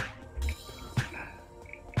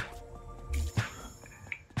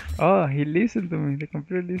 Oh, he listened to me. The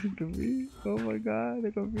computer listened to me. Oh my god,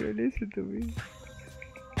 the computer listened to me.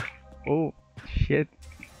 Oh, shit.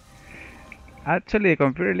 Actually, the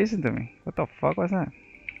computer listened to me. What the fuck was that?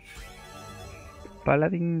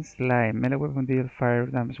 Paladin's Light. Melee weapon deal fire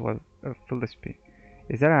damage while full speed.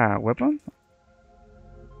 Is that a weapon?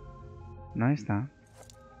 No, it's not.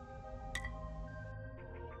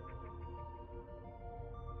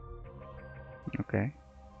 Okay.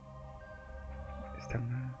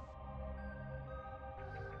 Stamina.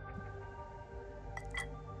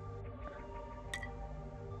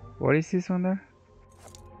 What is this one there?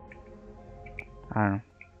 I don't know.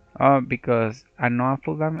 Oh, because I'm not at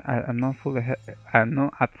full damage. I'm not I'm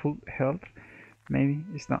not at full health. Maybe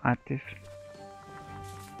it's not active.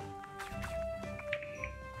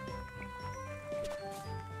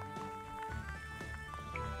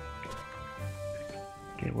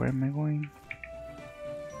 Okay, where am I going?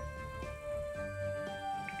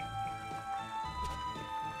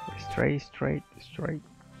 Straight,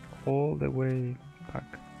 all the way back.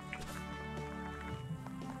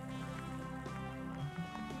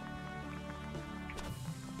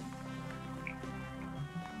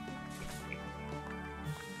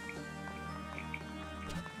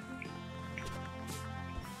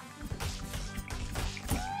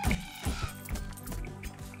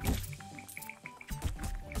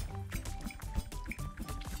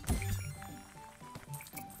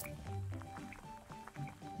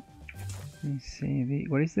 Let me see,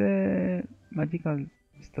 what is the magical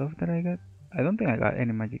stuff that I got? I don't think I got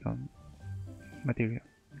any magical material.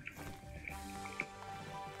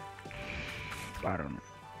 I don't know.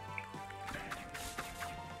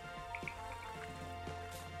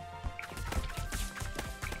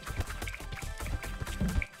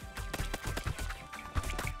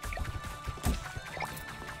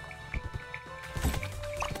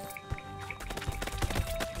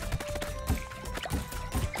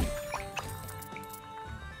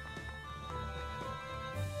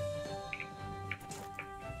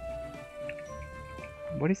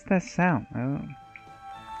 What is that sound? I don't...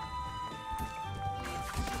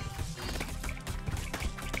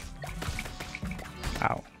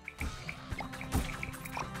 Ow.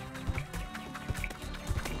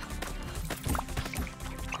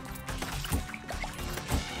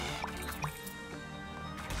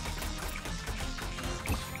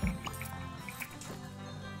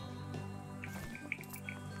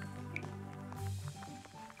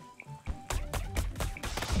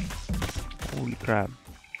 Holy crap.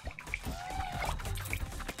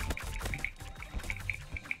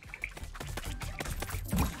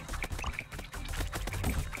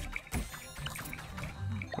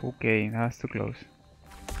 Okay, that's too close.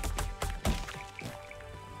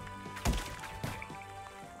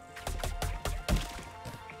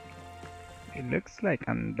 It looks like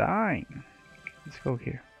I'm dying. Let's go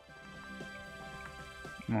here.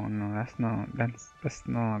 No, no, that's not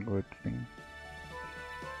a good thing.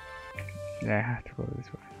 Yeah, I have to go this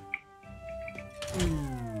way.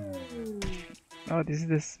 Oh, this is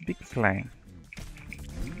this big slime.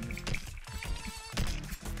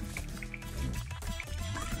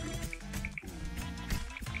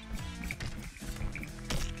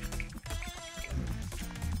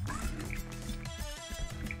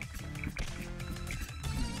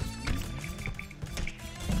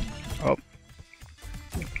 Oh.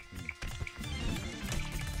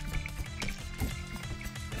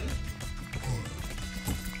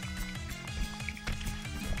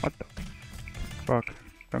 What the fuck?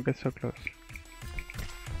 Don't get so close.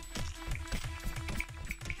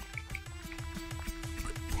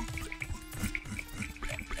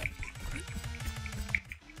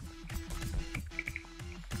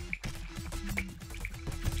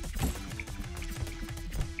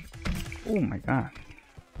 Oh my god.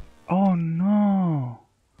 Oh no!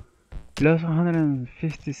 Lost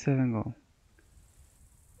 157 gold.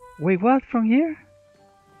 Wait, what? From here?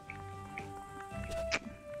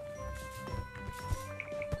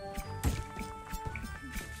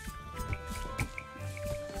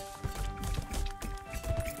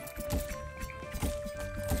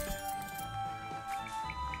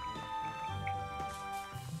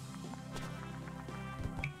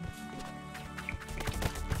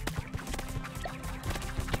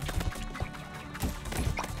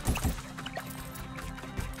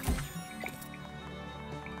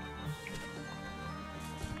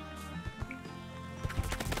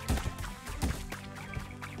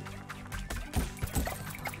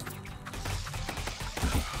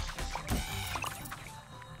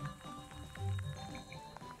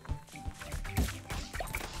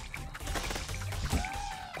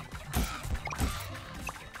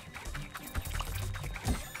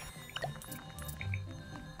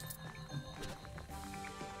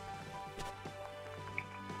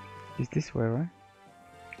 Is this way, right?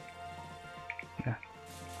 Yeah.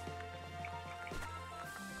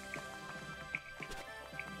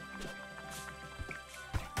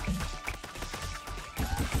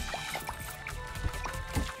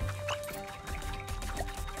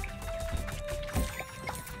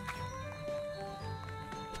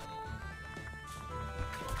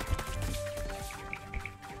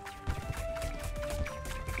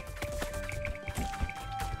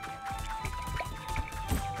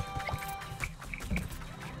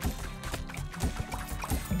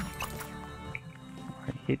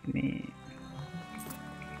 Hit me.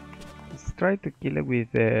 Let's try to kill it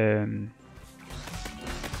with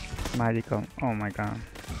magical. Oh my god.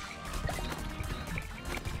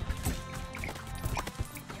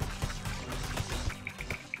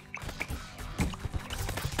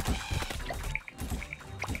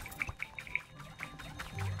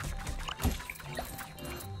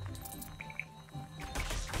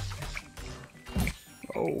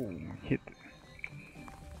 Oh, hit.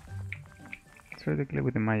 Try to kill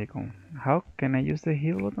with the magical. How can I use the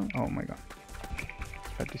heal button? Oh my god.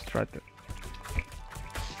 Got distracted.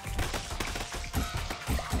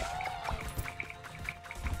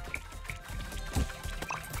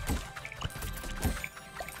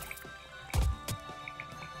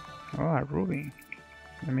 Oh, a ruby.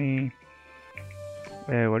 Let me.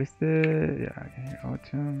 What is the. Yeah, okay.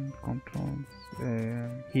 Autumn, controls,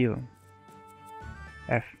 heal.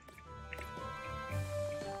 F.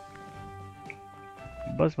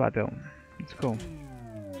 Boss battle. Let's go.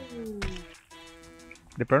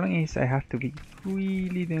 The problem is I have to be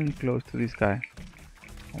really damn close to this guy.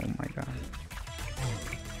 Oh my god.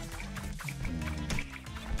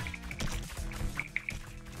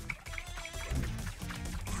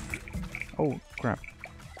 Oh crap.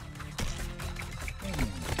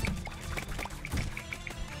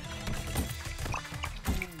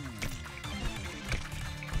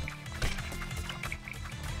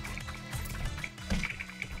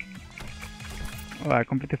 Oh, I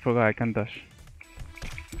completely forgot I can dash.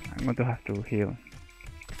 I'm going to have to heal.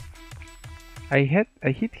 I hit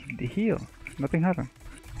the heal. Nothing happened.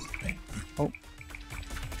 Oh.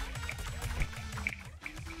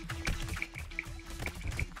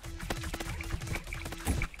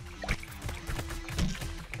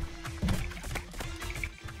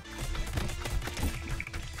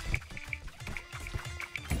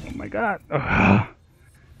 Oh my god. Oh.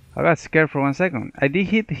 I got scared for 1 second. I did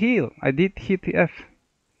hit heal. I did hit the F.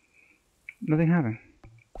 Nothing happened.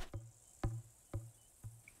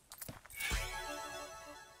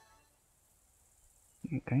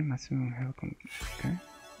 Okay, maximum health. Okay.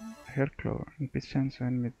 Hair claw. Increase chance of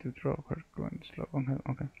enemy to draw hair claw and slow on health.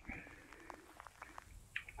 Okay.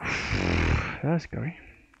 That's scary.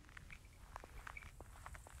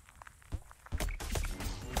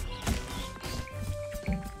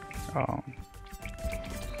 Oh.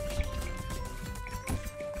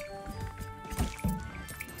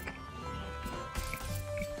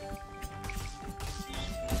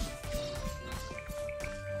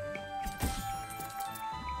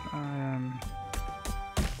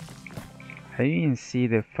 I didn't see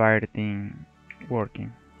the fire thing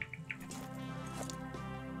working.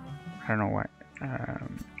 I don't know why.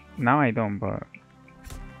 Now I don't, but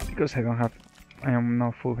because I don't have, I am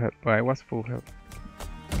not full health, but I was full health.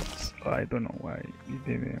 So I don't know why it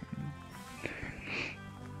didn't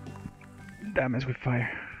damage with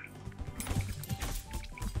fire.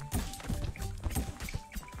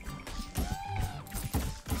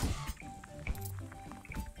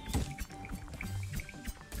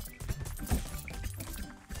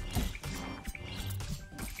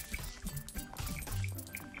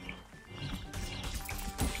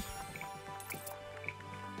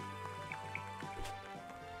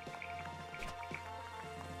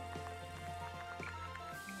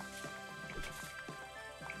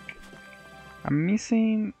 I'm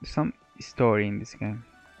missing some story in this game.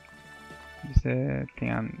 This thing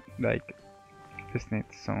I'm like, just need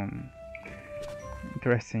some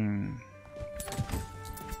interesting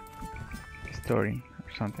story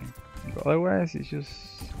or something. But otherwise, it's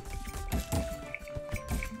just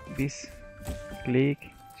this: click,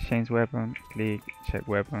 change weapon, click, check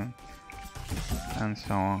weapon, and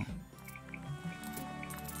so on.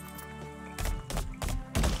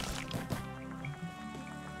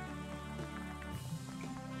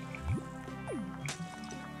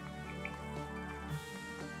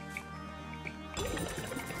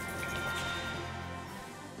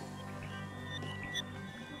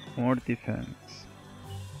 More defense.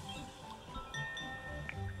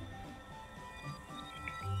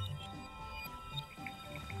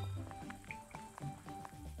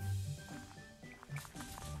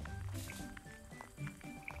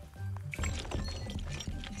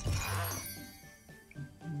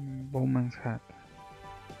 Bowman's hat.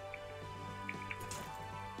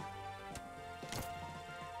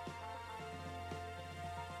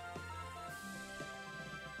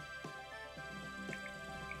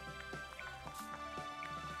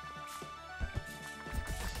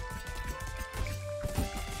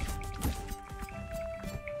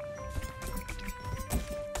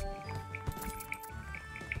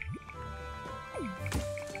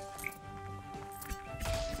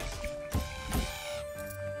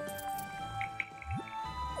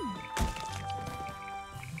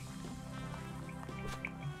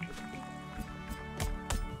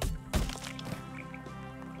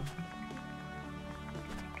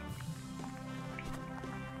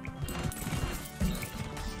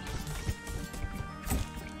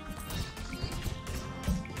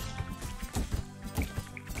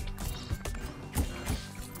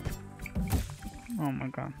 Oh my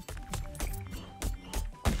god.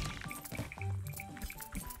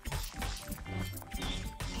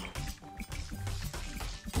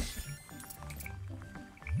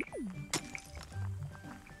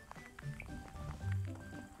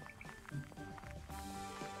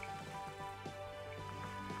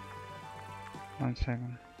 One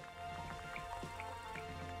second.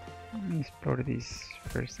 Let me explore this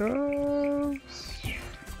first. Oh,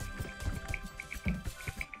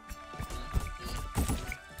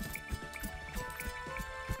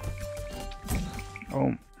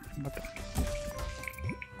 oh, what the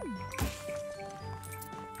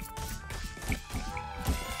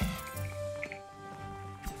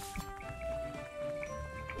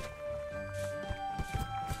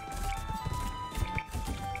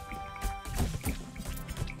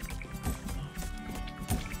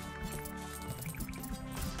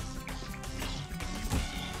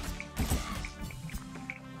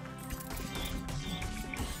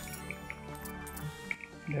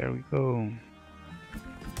There we go.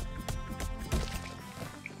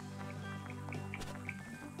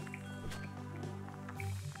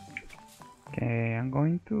 Okay, I'm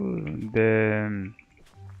going to the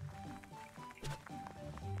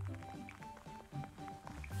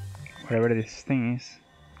whatever this thing is,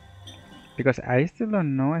 because I still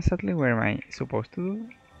don't know exactly where am I supposed to do,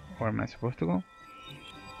 or am I supposed to go.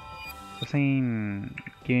 Doesn't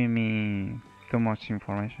giving me too much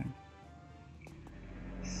information.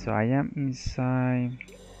 So I am inside.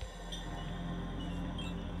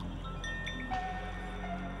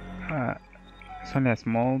 It's only a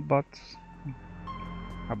small box.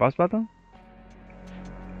 A boss battle?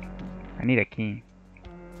 I need a key.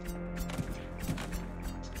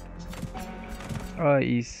 Oh,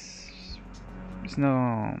 it's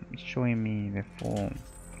not showing me the full.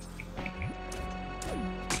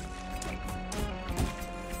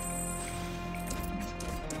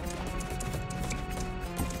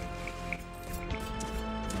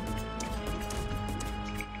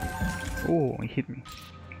 Oh, it hit me.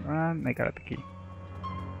 And I got the key.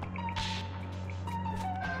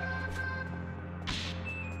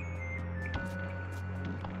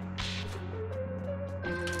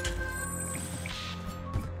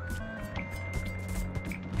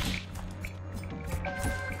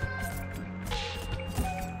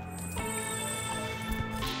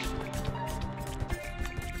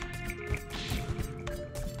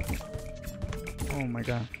 Oh my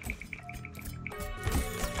god.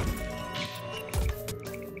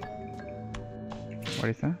 What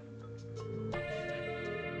is that?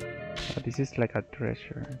 Oh, this is like a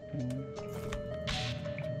treasure thing.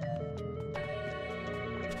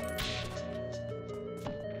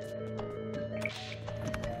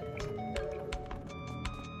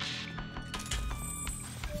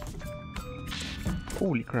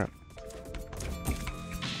 Holy crap.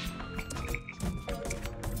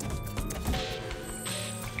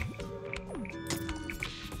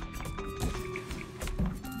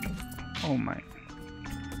 Oh my.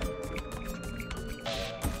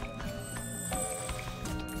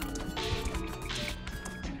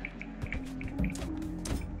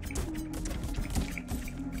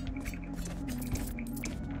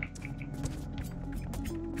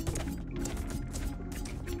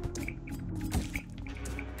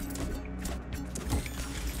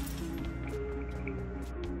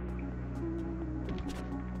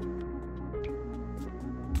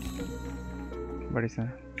 What is that?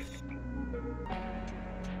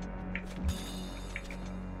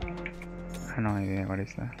 I have no idea what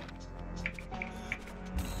is that.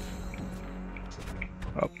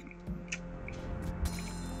 Oh.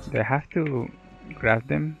 Do I have to grab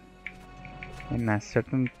them in a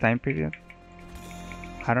certain time period?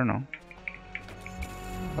 I don't know.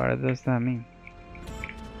 What does that mean?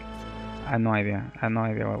 I have no idea. I have no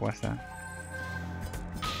idea what was that.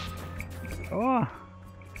 Oh!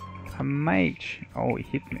 A mage. Oh, he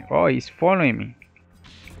hit me. Oh, he's following me.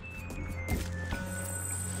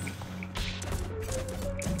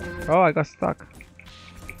 Oh, I got stuck.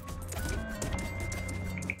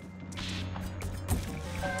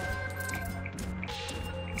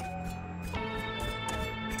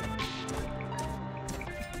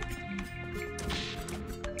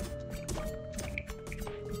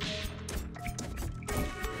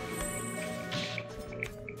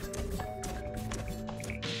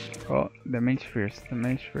 Oh, the mage first, the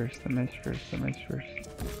mage first, the mage first, the mage first.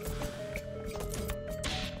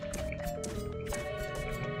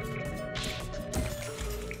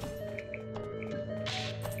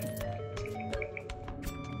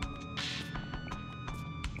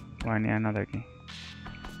 Oh, I need another key.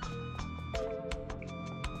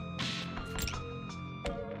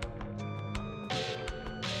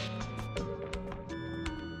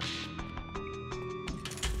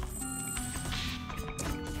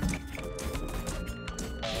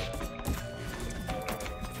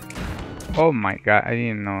 Oh my god, I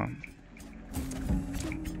didn't know.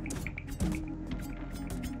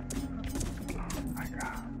 Oh my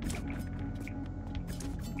god.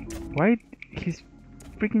 Why his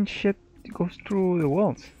freaking shit goes through the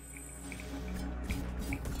walls?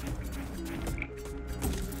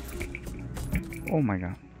 Oh my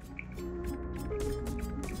god.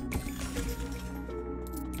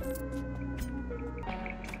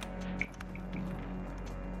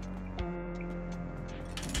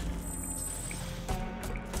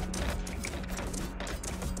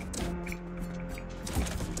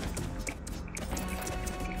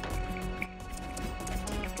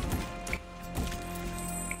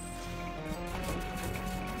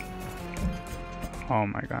 Oh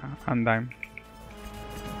my god, I'm dying.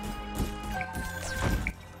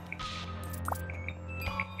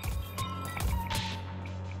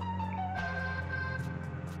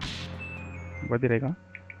 Where did I go?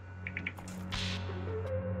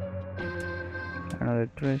 Another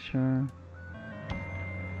treasure.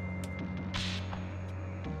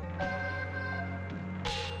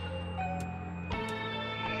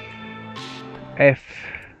 F.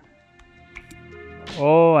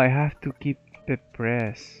 Oh, I have to keep the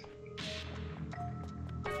press.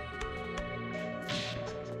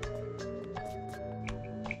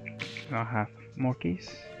 I have more keys,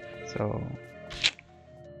 so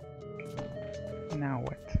now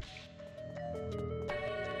what?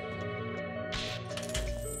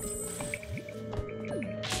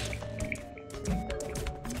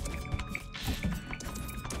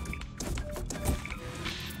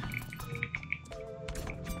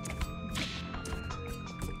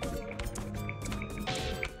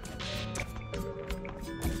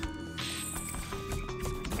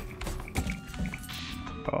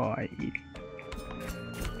 Oh, I eat.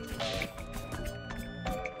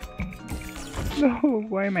 No,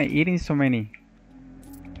 why am I eating so many?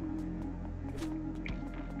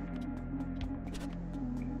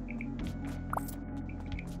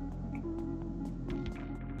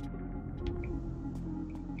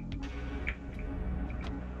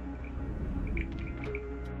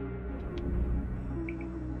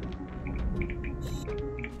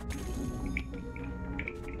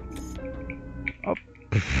 Oh.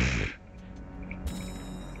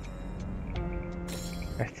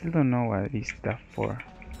 I still don't know what is that for.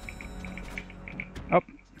 Oh.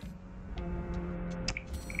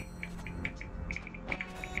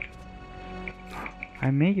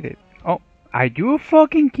 I made it. Oh, are you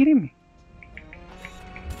fucking kidding me?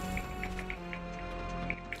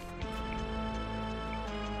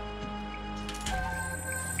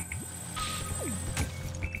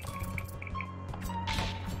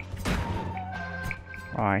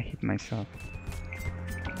 Oh, I hit myself.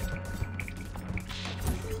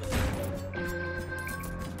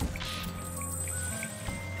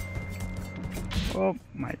 Oh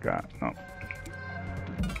my god, no.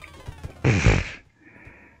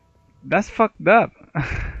 That's fucked up.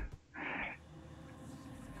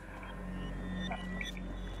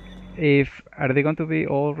 Are they going to be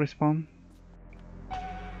all respawn?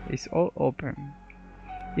 It's all open.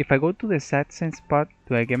 If I go to the SATSEN spot,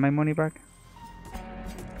 do I get my money back?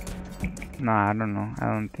 No, I don't know. I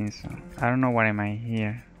don't think so. I don't know why am I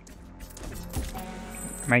here.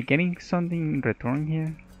 Am I getting something in return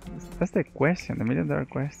here? That's the question, the $1,000,000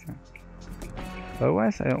 question.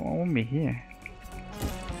 Otherwise, I won't be here.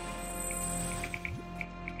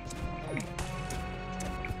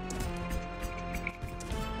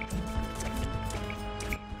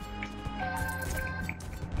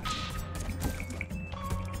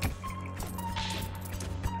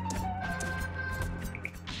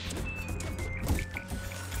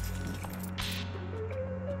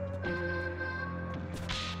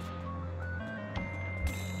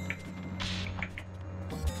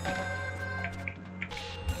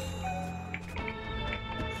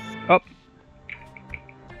 Oh!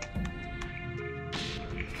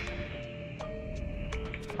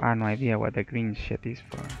 I have no idea what the green shit is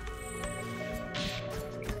for.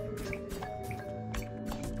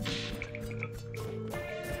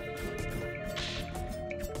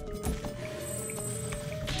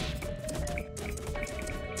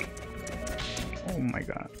 Oh my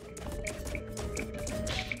god.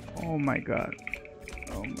 Oh my god.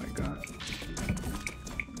 Oh my god.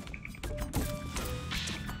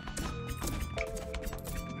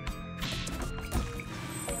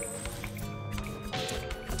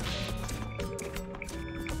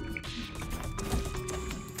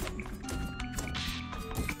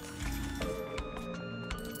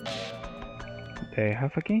 Do I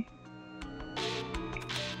have a key?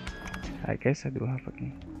 I guess I do have a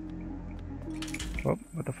key. Oh,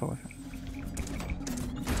 what the fuck was that?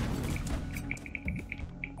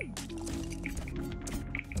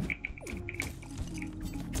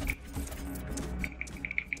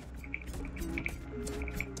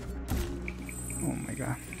 Oh my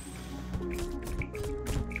god.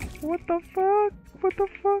 What the fuck? What the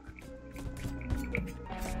fuck?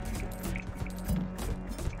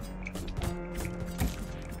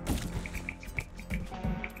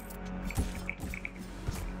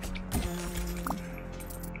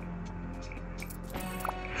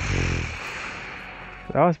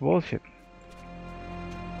 That was bullshit.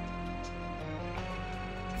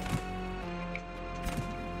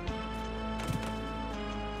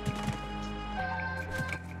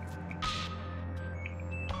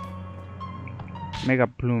 Mega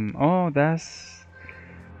plume. Oh, that's...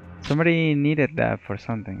 Somebody needed that for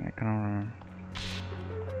something. I can't remember.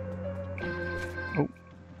 Oh,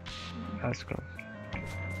 that's close.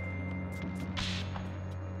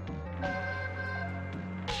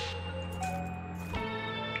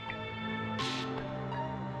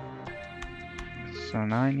 So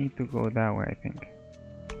now I need to go that way, I think.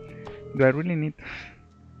 Do I really need to?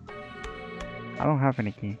 I don't have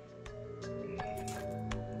any key.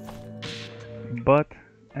 But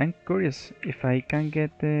I'm curious if I can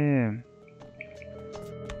get the...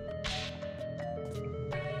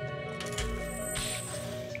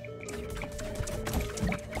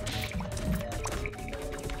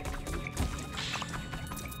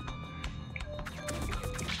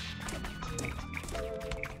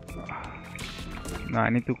 No, I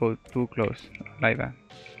need to go too close, like that.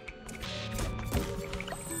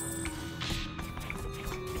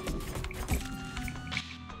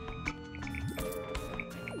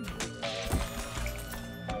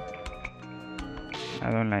 I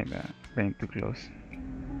don't like that, being too close.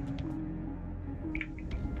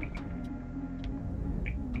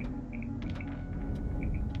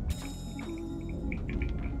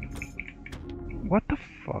 What the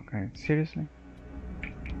fuck? Seriously?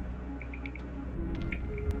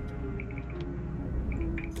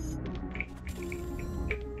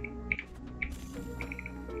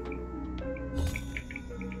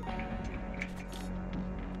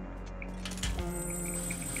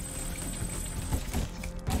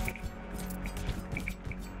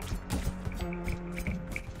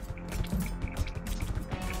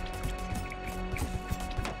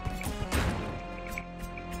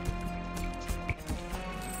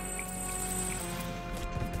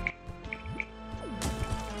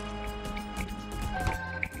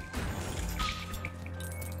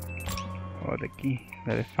 Oh, the key,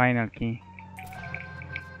 the final key.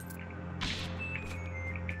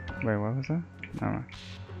 Wait, what was that? No.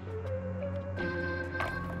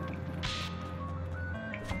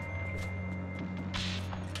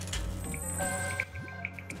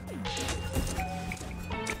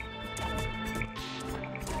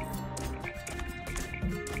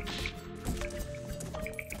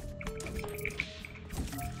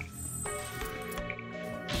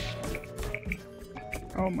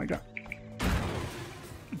 Oh my god.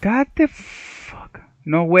 God the fuck.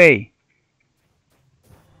 No way.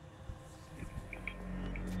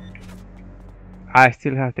 I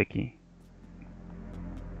still have the key.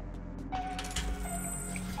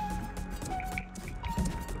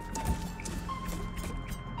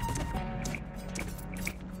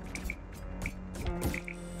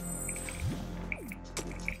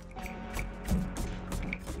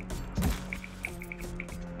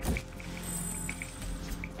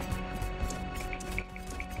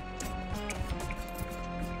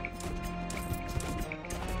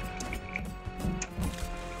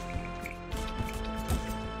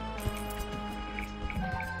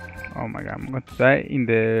 Oh my god, I'm going to die in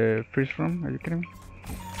the first room. Are you kidding me?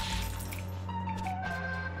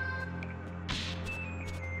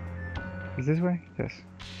 Is this way? Yes.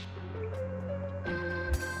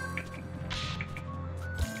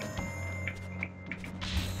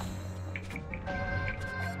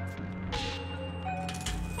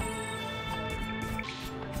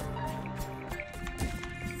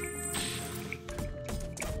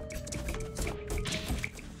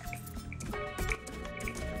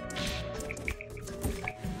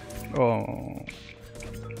 Oh.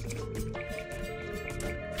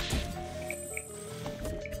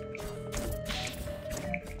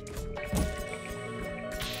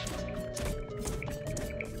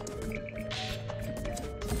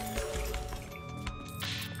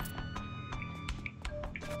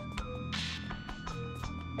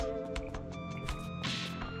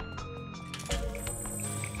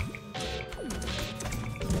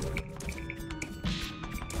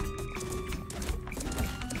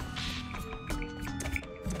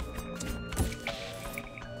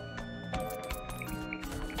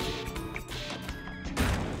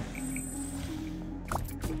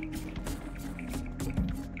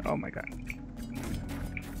 Oh my god.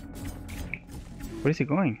 Where is he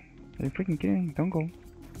going? Are you freaking kidding me? Don't go.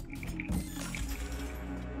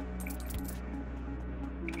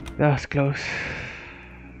 That was close.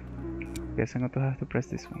 Guess I'm going to have to press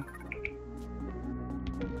this one.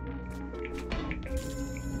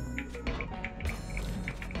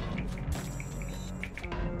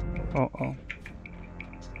 Oh, oh.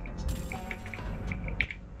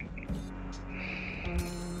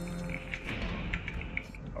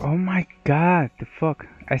 Oh my god, the fuck.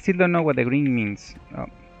 I still don't know what the green means. Oh.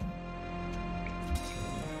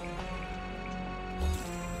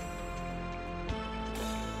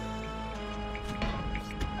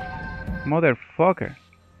 Motherfucker.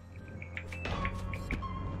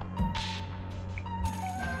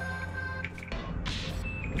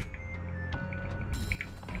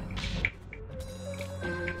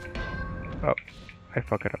 Oh, I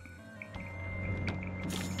fucked it up.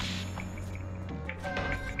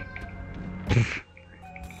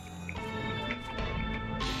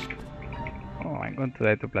 ¿Cuánto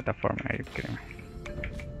de tu plataforma? Ahí, créeme.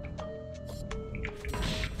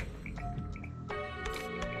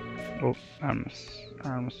 Oh, arms,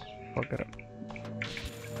 fuck it up.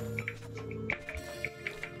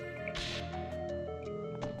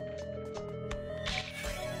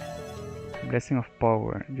 Blessing of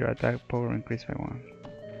power. Your attack power increased by 1.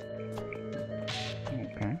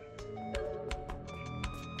 Okay.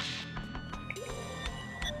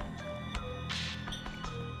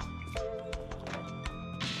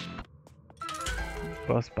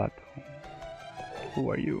 Boss battle. Who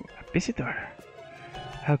are you? A visitor?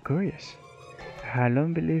 How curious. I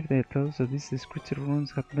long believed that those of these descriptive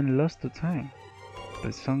runes have been lost to time.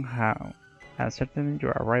 But somehow, certainly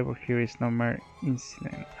your arrival here is no mere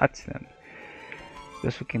accident.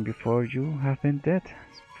 Those who came before you have been dead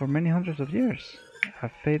for many hundreds of years. A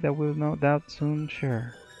fate that will no doubt soon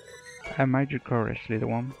share. I admire your courage, little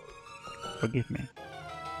one. Forgive me.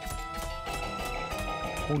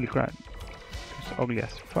 Holy crap. It's ugly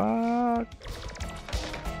as fuck.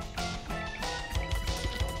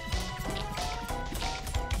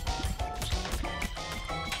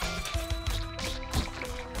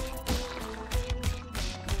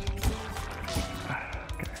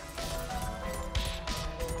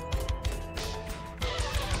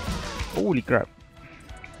 Holy crap.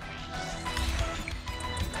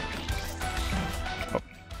 Oh.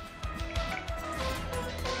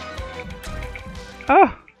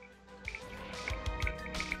 Ah!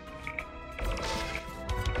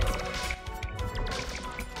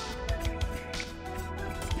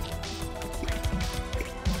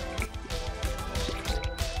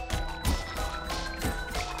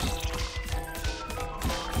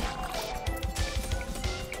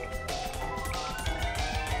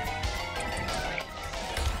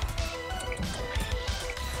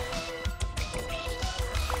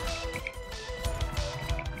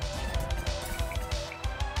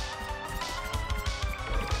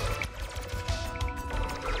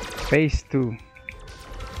 Phase 2.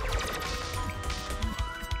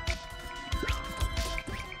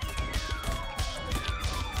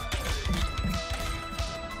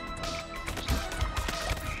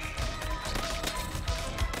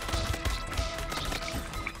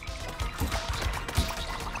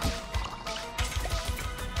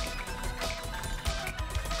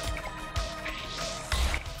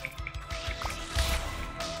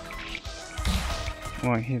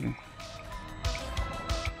 Oh, I hit him.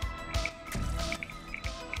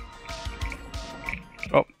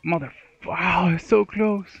 Oh, mother. Wow, it's so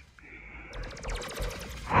close.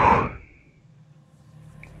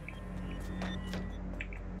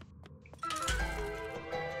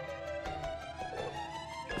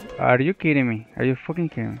 Are you kidding me? Are you fucking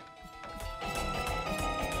kidding me?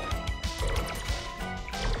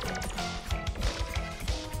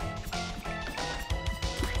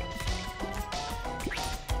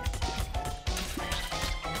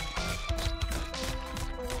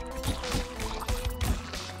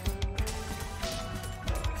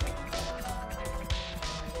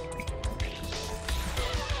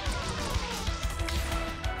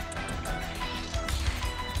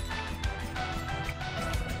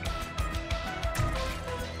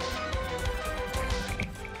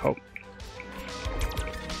 Oh.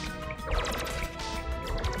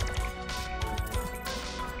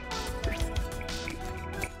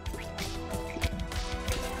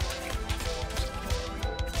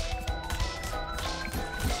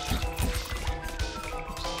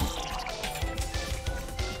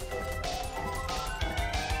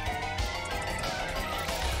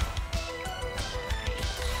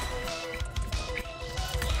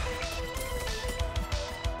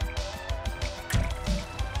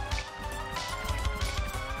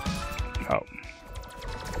 Oh.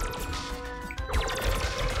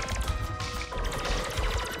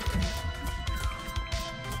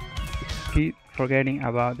 Keep forgetting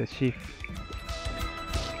about the shift.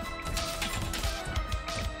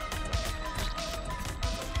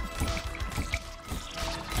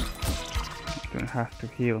 Don't have to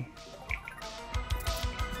heal.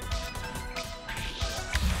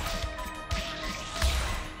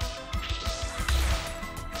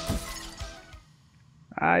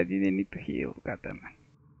 I didn't need to heal, goddammit.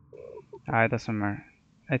 Ah, it doesn't matter.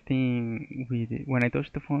 I think when I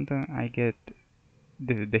touch the fountain, I get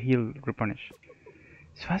the heal replenished.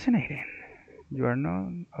 It's fascinating. You are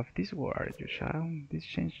not of this world, you shall. This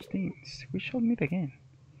changed things. We shall meet again.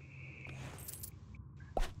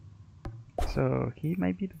 So he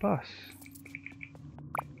might be the boss.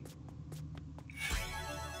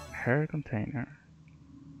 Hair container.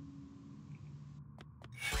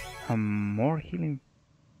 More healing.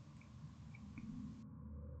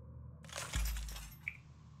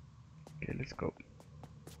 Okay, let's go.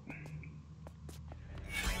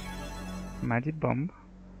 Magic bomb.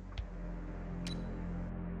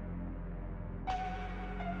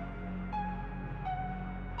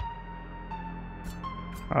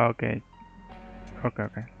 Okay.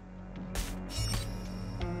 Okay.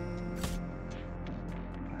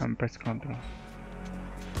 And press control.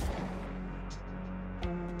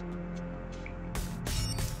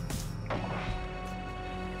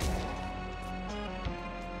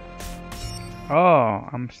 Oh,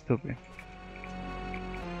 I'm stupid.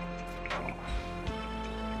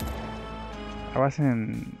 I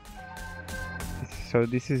wasn't. So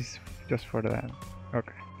this is just for that.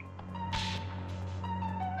 Okay.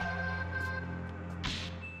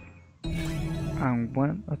 And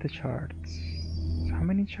one of the charts. How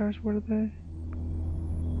many charts were there?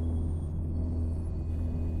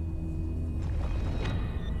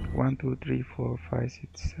 One, two, three, four, five,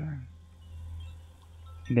 six, seven.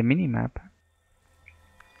 In the mini map.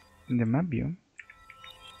 In the map view.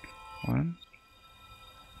 1,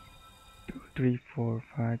 2, 3, 4,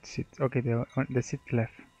 5, 6. Okay, the 6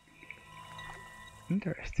 left.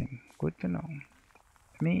 Interesting. Good to know.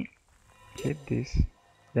 Let me hit this.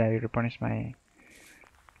 Yeah, I replenish my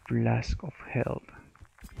flask of health.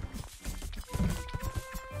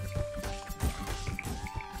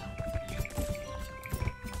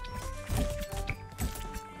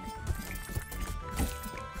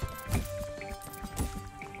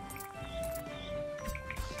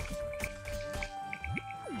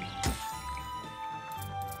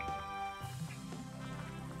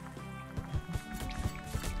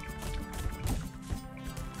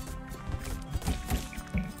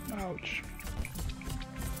 Ouch.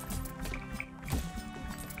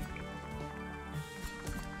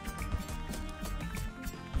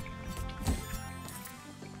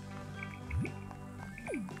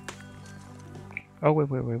 Oh, wait.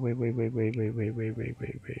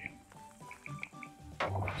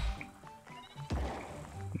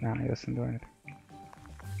 No, it doesn't do anything.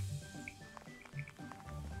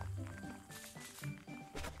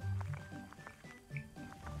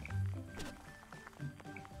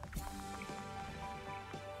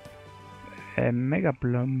 A mega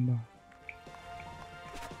plum.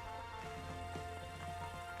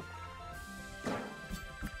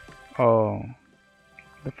 Oh,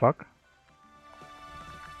 the fuck?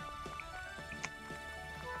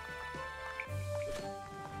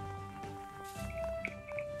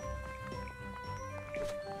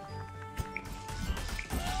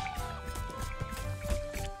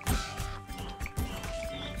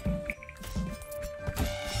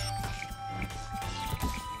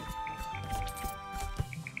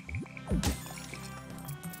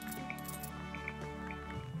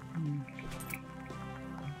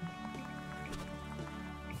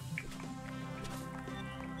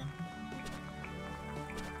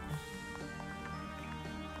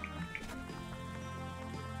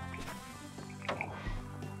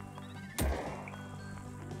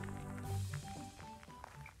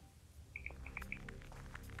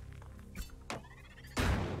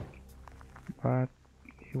 But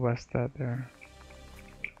it was that there.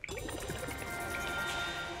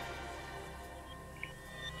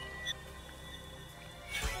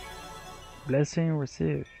 Blessing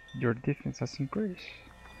received. Your defense has increased.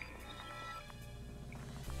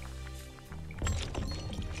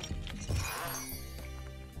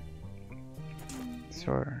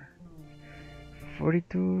 Sure.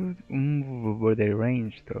 42. But the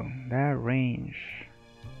range though. That range.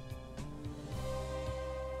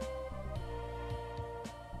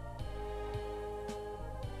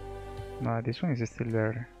 No, this one is still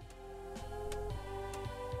there.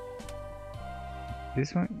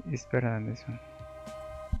 This one is better than this one.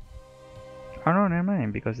 Oh no, never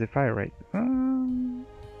mind, because the fire rate. I don't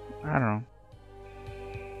know.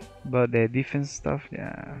 But the defense stuff,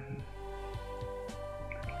 yeah.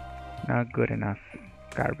 Not good enough.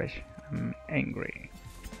 Garbage. I'm angry.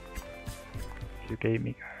 You gave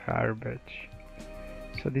me garbage.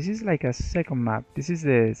 So this is like a second map. This is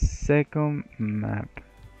the second map.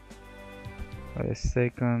 Or the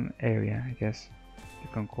second area, I guess. You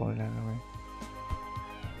can call it that way.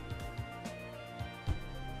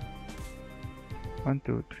 1,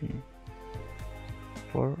 2, 3,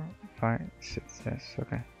 4, 5, 6. Yes,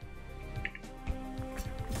 okay.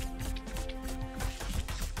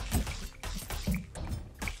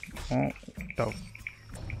 Oh, the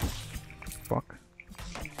fuck.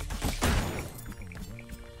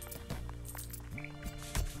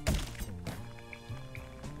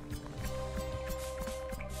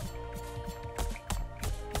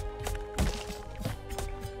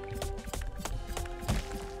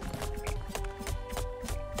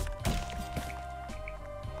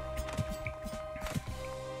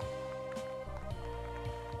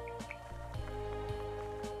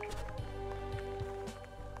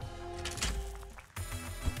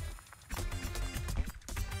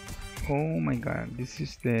 Oh my god, this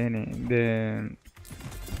is the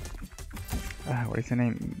what is the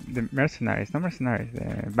name? The mercenaries, not mercenaries,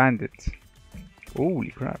 the bandits. Holy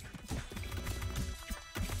crap.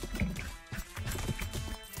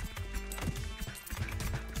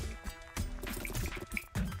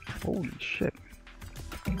 Holy shit.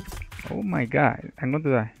 Oh my god, I'm going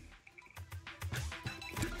to die.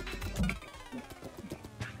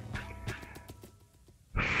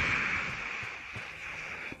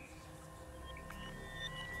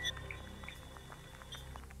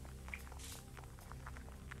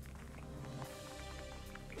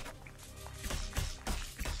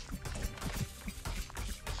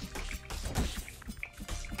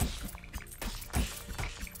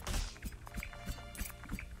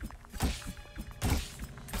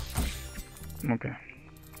 Okay.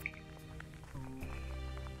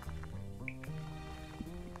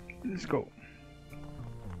 Let's go.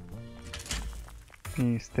 Let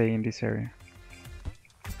me stay in this area.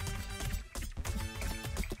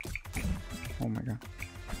 Oh my god.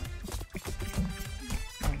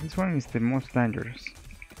 Oh, this one is the most dangerous.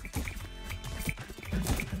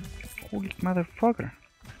 Holy motherfucker.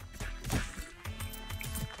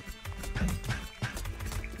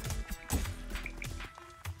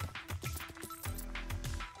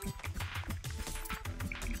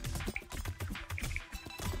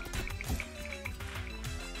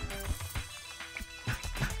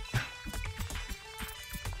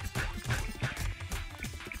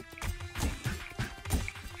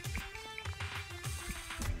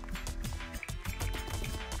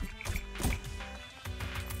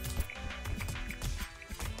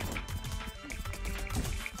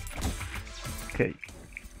 Okay,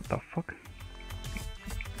 what the fuck?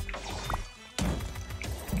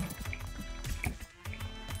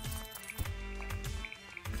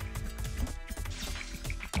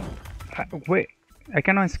 Wait, I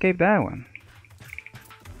cannot escape that one.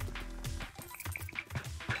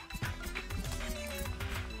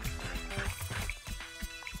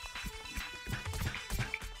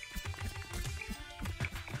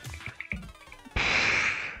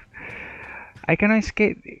 I cannot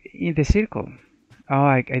escape in the circle. Oh,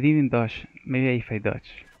 I didn't dodge. Maybe if I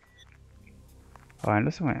dodge. Oh, I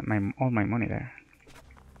lost all my money there.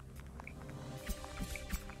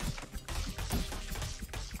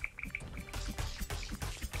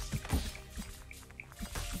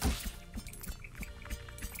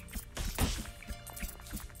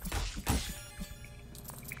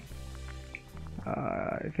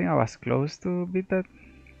 I think I was close to beat that.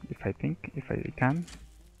 If I can.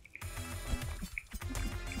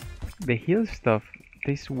 The heal stuff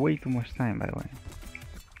takes way too much time, by the way.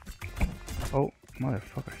 Oh,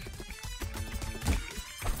 motherfuckers.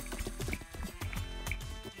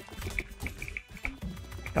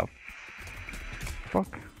 The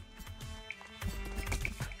fuck?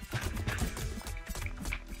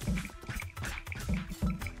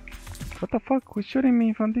 What the fuck? Who's shooting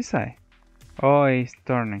me from this side? Oh, he's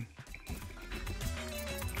turning.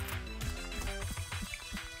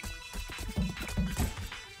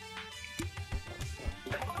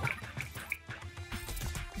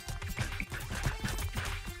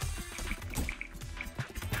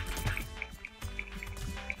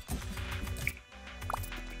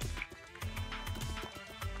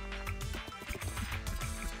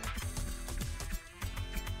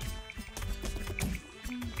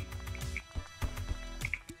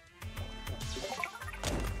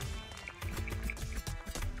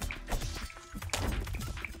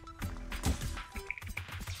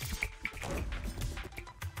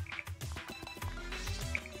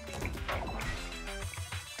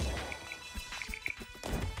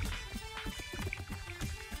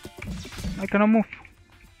 I cannot move.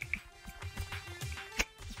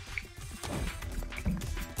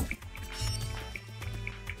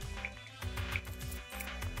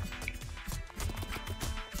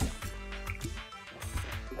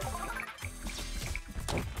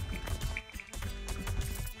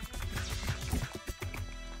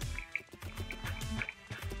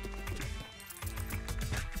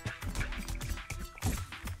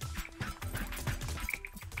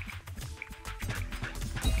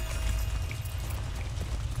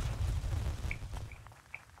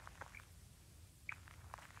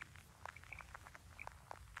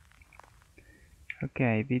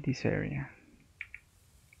 Okay, I beat this area.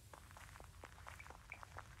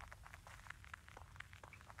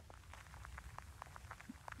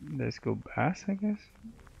 Let's go back, I guess.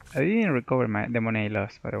 I didn't recover the money I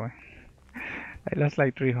lost, by the way. I lost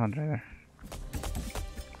like 300 there.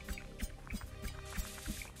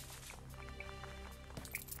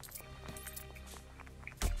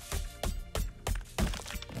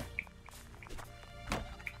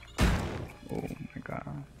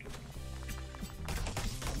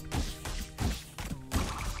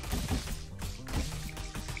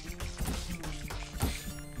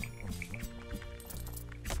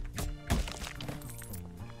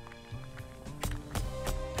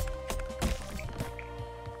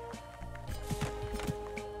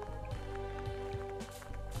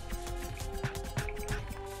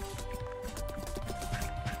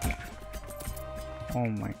 Oh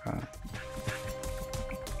my god.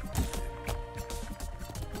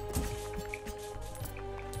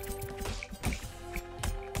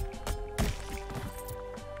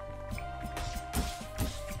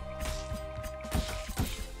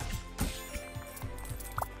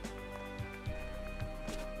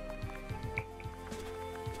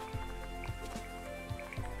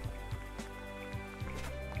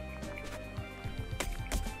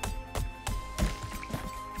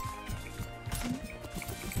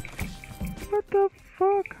 What the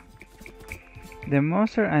fuck? The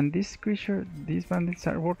monster and this creature, these bandits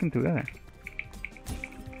are working together.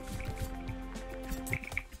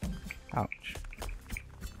 Ouch.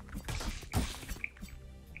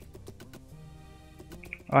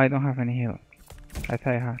 Oh, I don't have any heal. I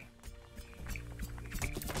thought I had.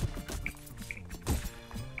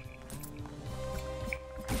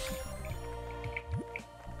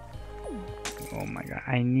 Oh my god,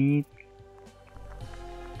 I need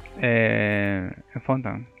a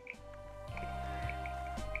fountain.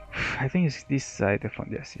 I think it's this side, the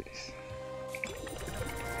fountain. Yes, it is.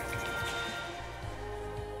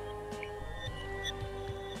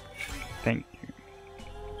 Thank you.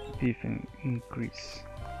 Defense increase.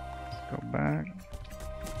 Let's go back.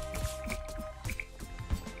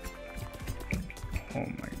 Oh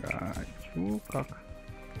my god, you cock.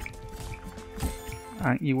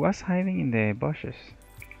 And it was hiding in the bushes.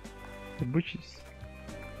 The bushes.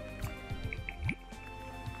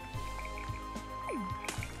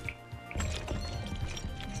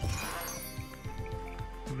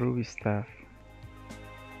 Ruby staff.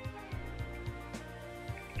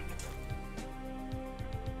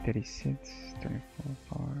 $36, 24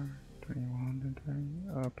 power, 21,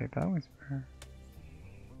 20. Okay, that one's better.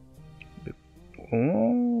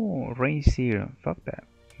 Oh, range 0. Fuck that.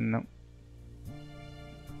 No.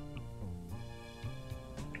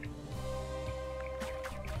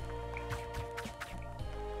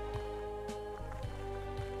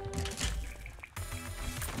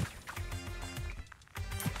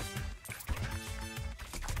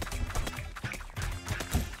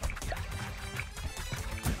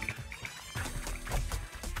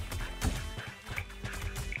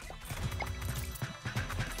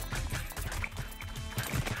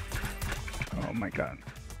 Oh my god.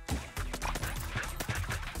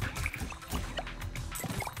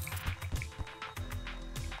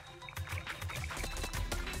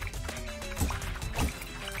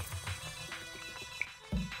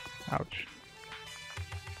 Ouch.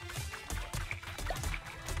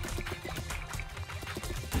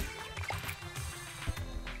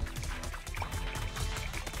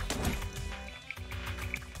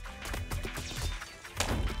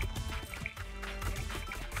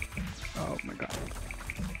 Oh my god.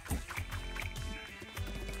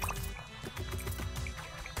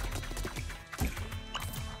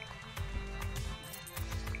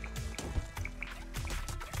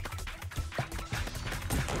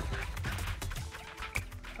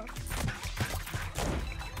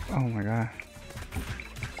 Oh my god.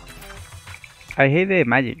 I hate the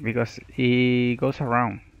magic because it goes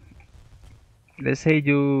around. Let's say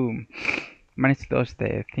you manage to dodge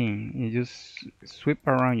the thing, you just sweep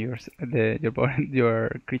around your your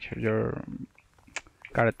creature, your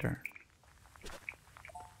character.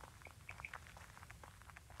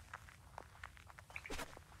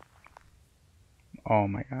 Oh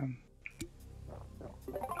my god.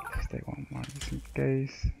 Let's take one more just in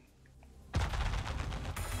case.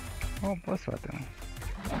 Oh, boss button.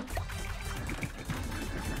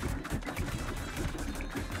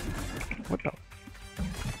 What the?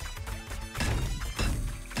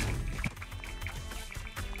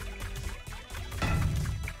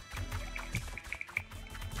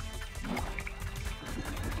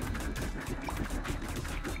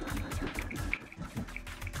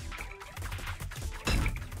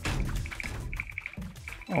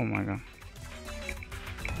 Oh my god.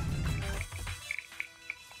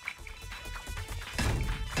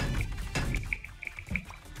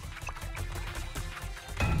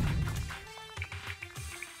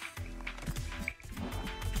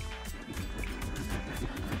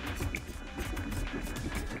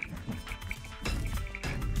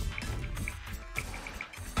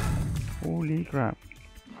 Holy crap.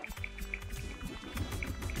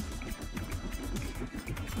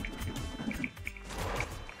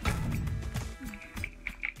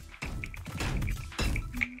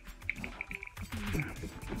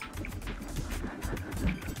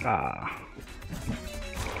 Ah.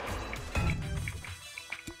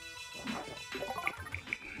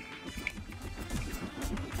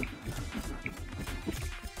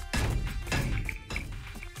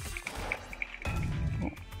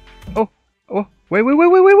 Oh, oh, Wait, wait, wait,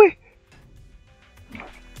 wait, wait, wait!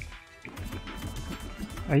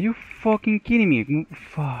 Are you fucking kidding me?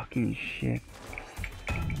 Fucking shit.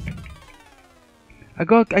 I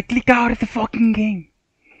clicked out of the fucking game.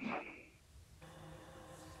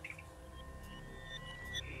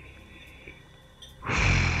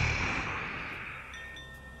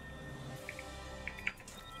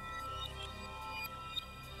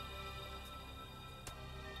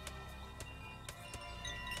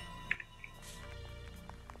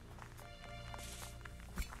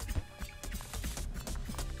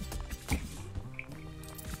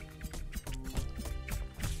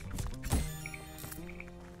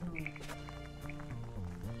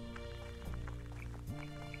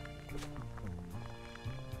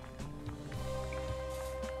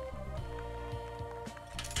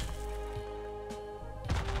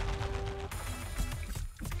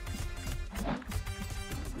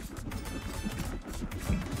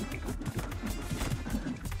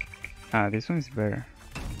 Ah, this one is better.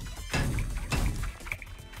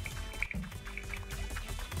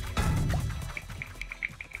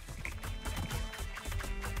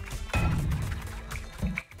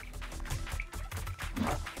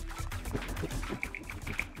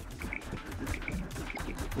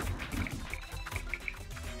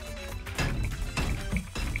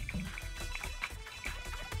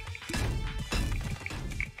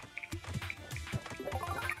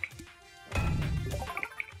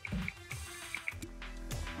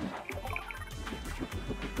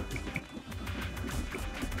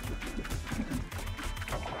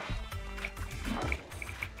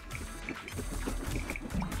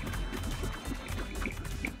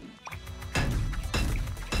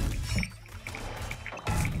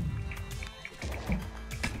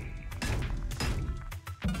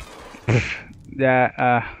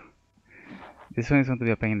 Yeah, this one is going to be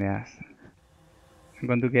a pain in the ass. I'm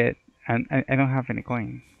going to get, and I don't have any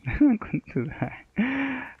coin. I'm going to die.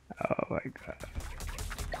 Oh my god.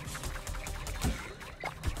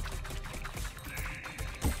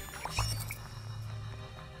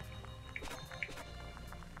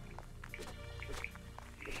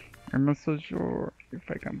 I'm not so sure if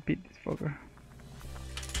I can beat this fucker.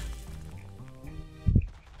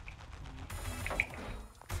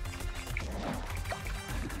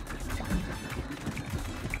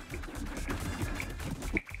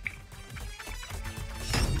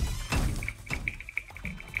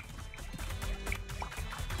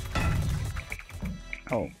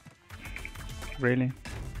 Oh, really?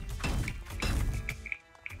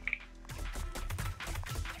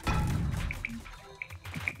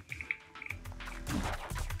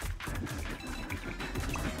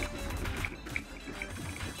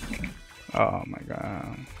 Oh my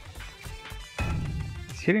god.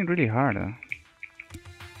 It's hitting really hard.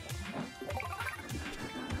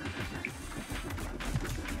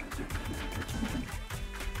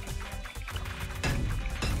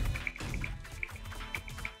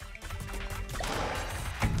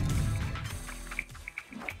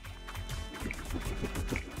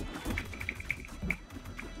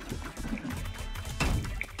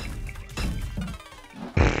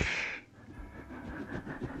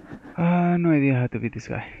 No idea how to beat this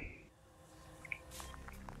guy.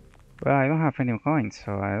 Well, I don't have any coins,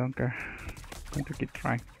 so I don't care. I'm going to keep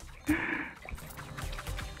trying.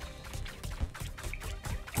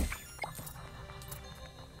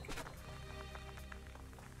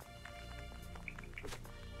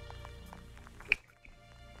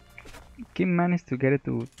 Kim managed to get it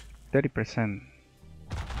to 30%.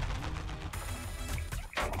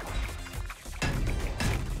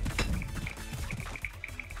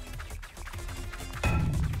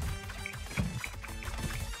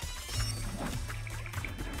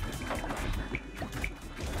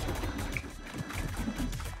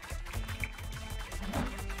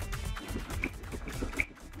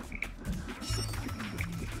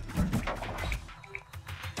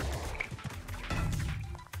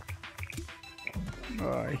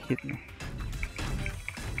 Oh, it hit me.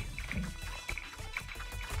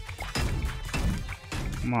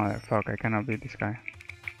 Motherfucker, I cannot beat this guy.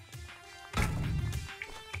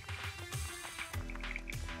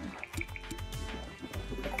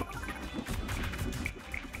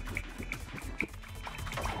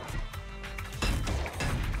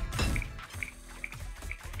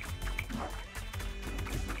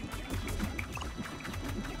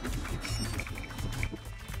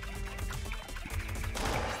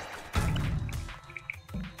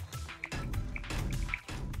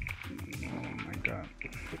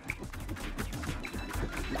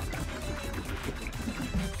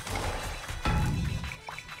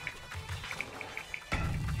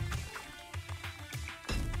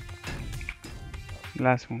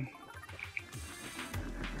 Last one.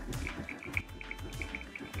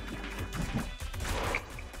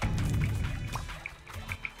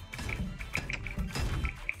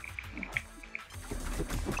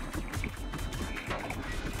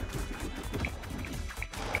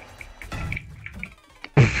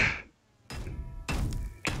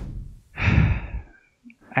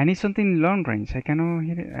 I need something long range. I cannot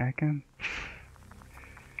hit it. I can.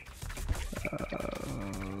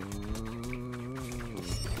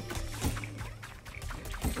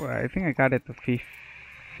 Well, I think I got it to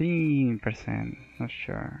 15%. Not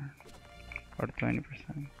sure. Or 20%.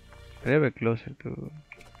 A little bit closer to.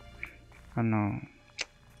 I don't know.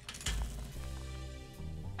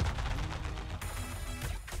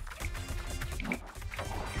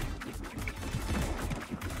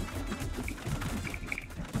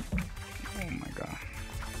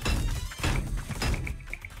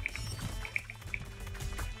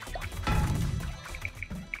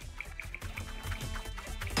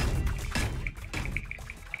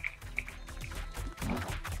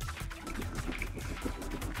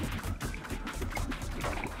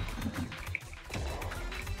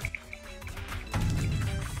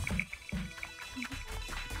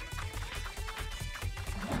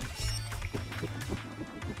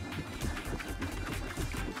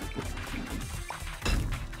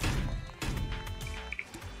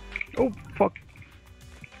 Oh, fuck.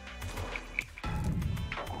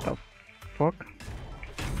 The fuck?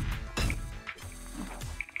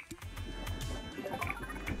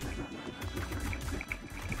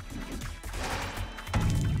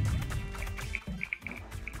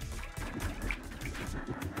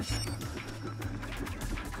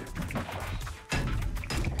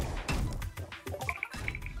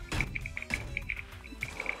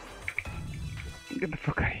 Get the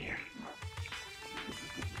fuck out of here.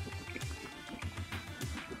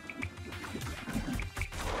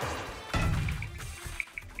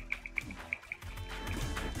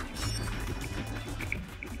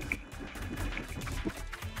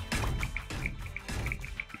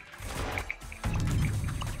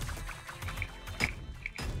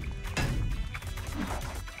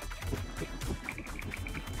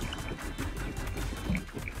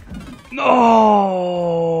 No!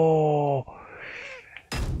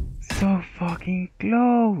 So fucking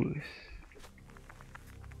close.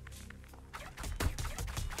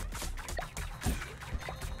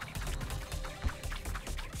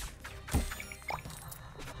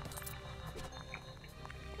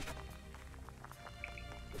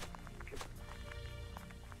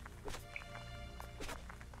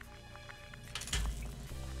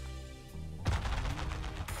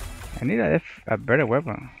 I need a better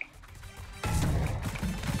weapon.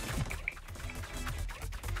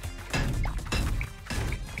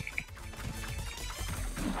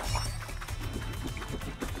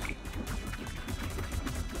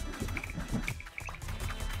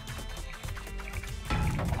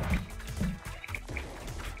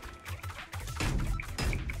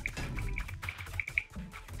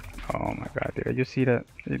 Oh my god, did I just see that?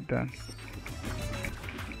 Eat that.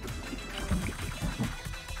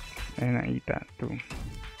 And I eat that too.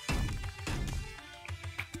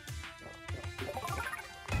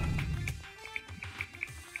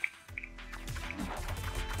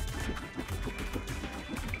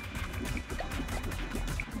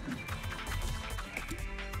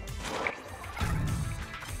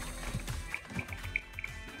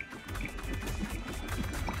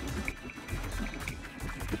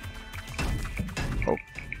 Oh,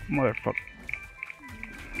 motherfucker.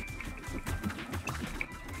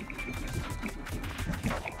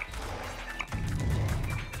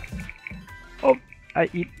 Oh, I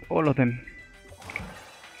eat all of them.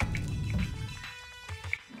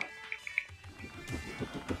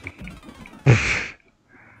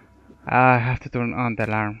 I have to turn on the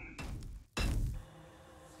alarm.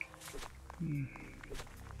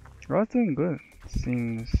 I was doing good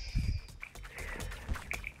since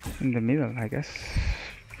in the middle, I guess.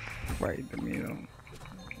 Right in the middle.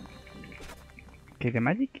 Okay, the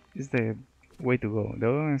magic is the way to go. The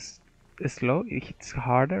other one is slow, it hits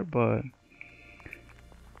harder, but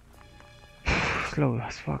slow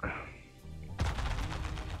as fuck.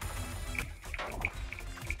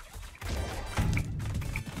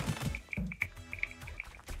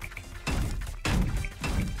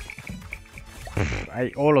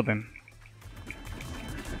 All of them.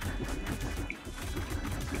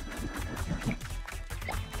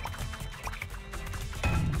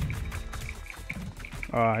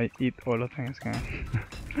 Oh, I eat all of them again.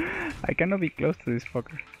 I cannot be close to this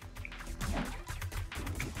fucker.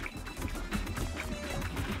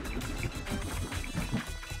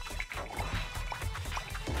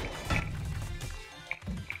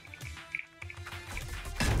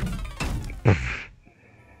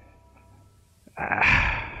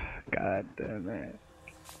 man.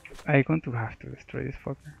 I'm going to have to destroy this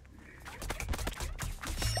fucker.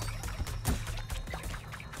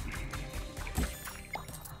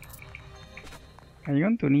 I'm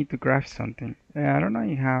going to need to craft something. I don't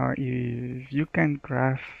know how if you can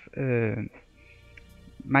craft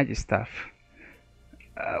magic stuff.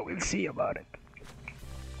 We'll see about it.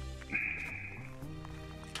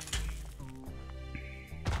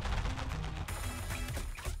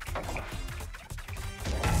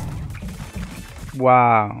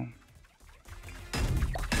 Wow.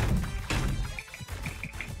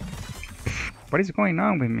 What is going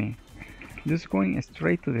on with me? Just going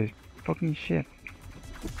straight to the fucking shit.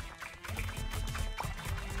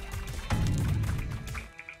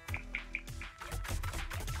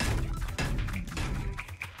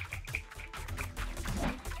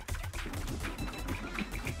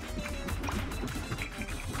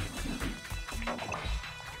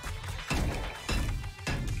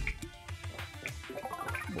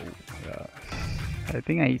 I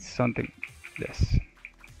think I eat something. Yes.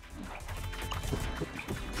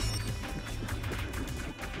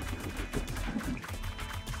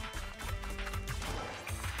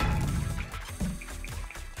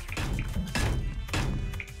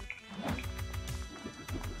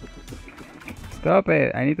 Stop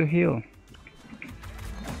it! I need to heal.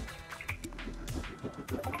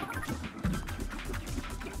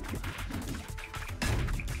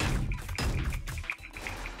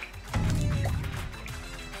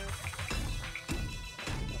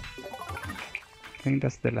 I think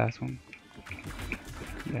that's the last one.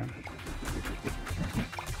 Yeah.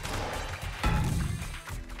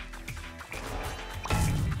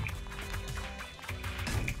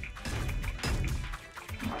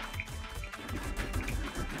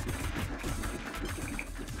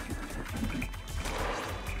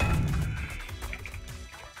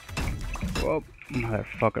 Whoa,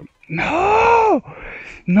 motherfucker. No!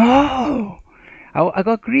 No! I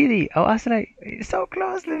got greedy. I was like, it's so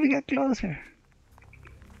close, let me get closer.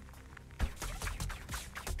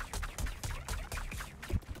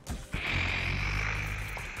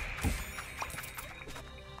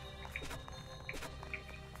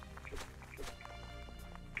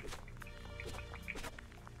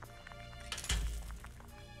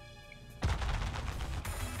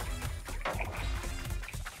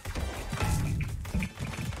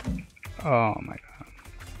 Oh my god.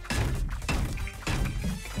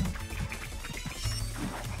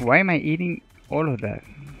 Why am I eating all of that?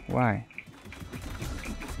 Why?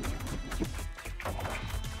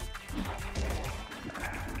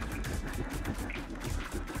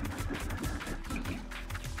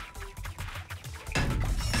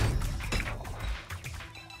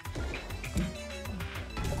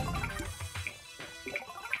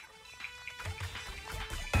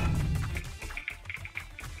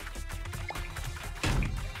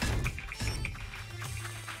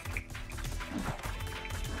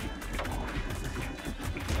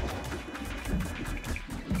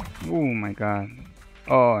 Oh my god.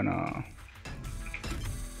 Oh no.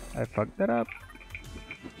 I fucked that up.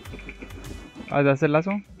 Oh, that's the last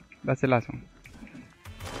one? That's the last one.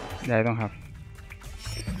 Yeah, I don't have.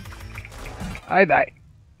 I died.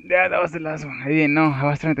 Yeah, that was the last one. I didn't know. I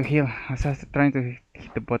was trying to heal. I was just trying to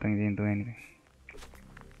hit the button. It didn't do anything.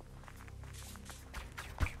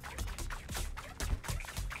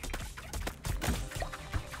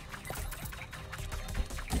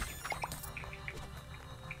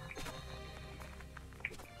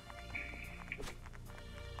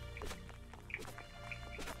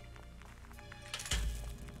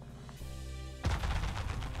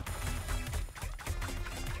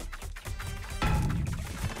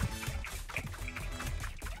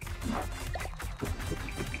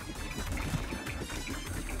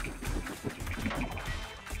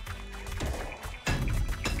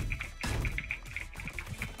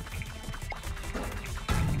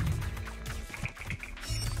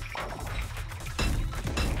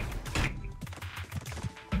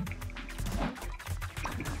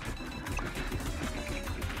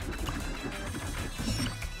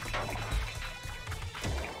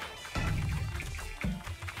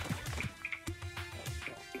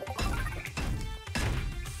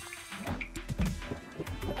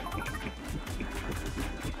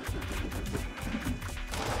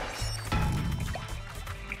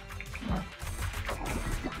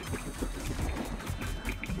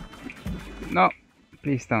 No,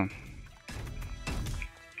 please don't.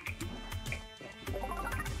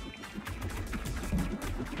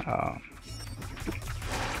 Oh.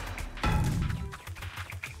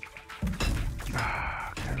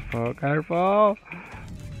 Careful, careful.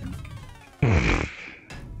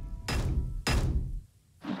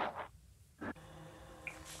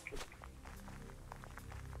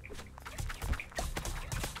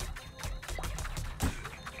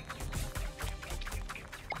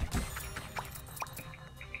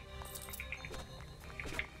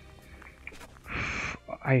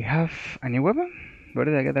 I have a new weapon? Where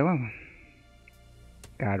did I get that weapon?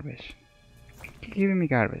 Garbage. Keep giving me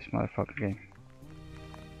garbage, motherfucker game.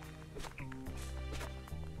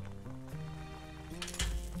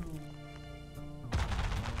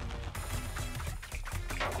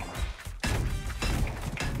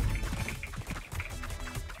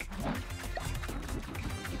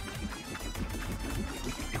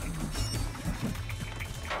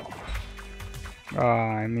 Oh,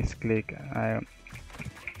 I misclick.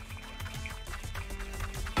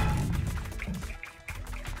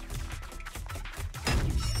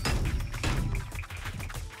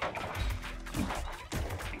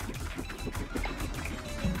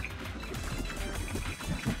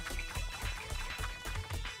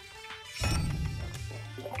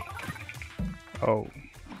 Oh.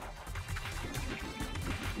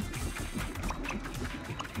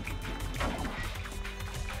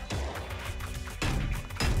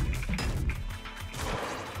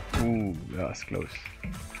 Ooh, that was close.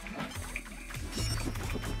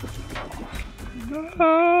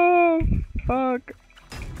 No, fuck.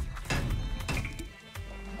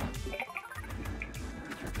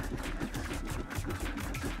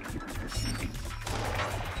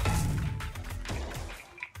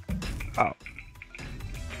 Oh,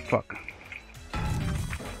 fuck.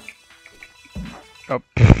 Oh,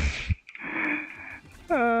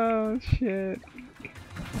 oh shit.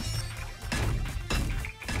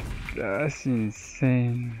 That's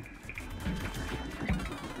insane.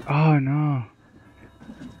 Oh no.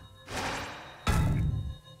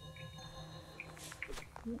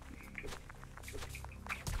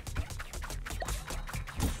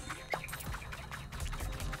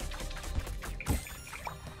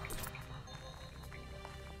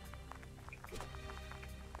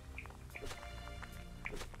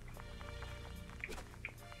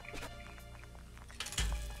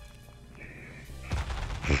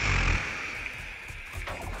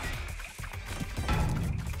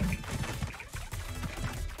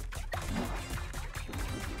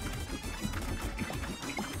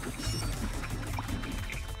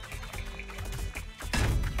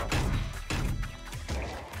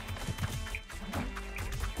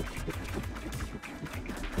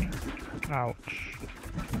 Ouch.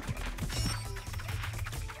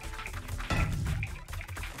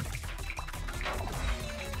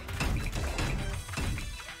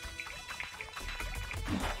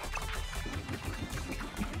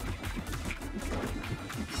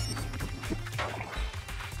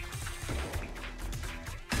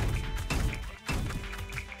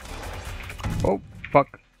 Oh,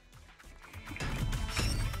 fuck.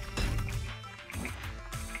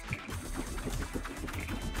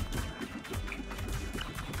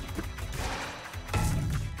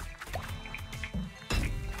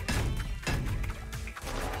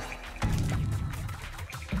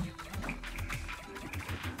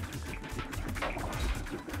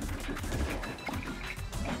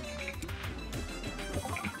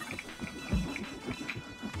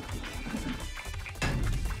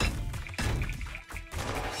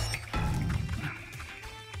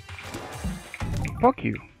 Fuck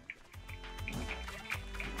you.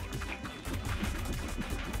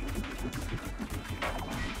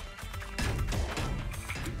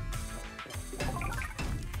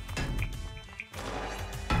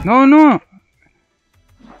 No, no.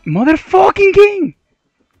 Motherfucking game.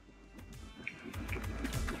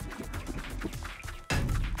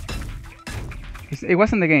 It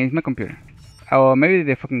wasn't the game, it's my computer. Or maybe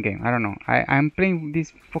the fucking game, I don't know. I'm playing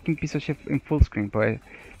this fucking piece of shit in full screen, but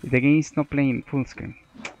the game is not playing full screen.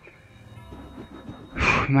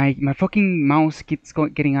 my fucking mouse keeps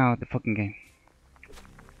getting out of the fucking game.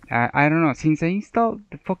 I don't know, since I installed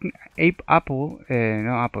the fucking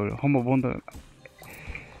Humble Bundle,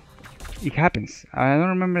 it happens. I don't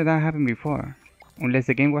remember that happened before. Unless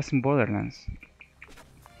the game was in Borderlands.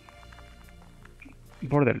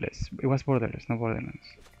 Borderless. It was Borderless, not Borderlands.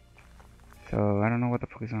 So I don't know what the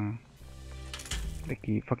fuck is on. Like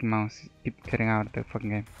the fucking mouse keep getting out of the fucking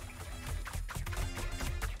game.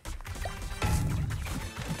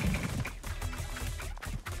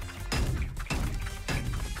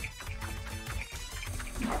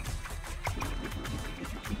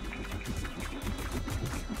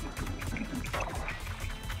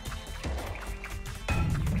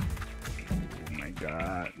 Oh my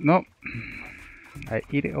god. No. I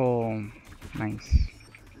eat it all. Nice.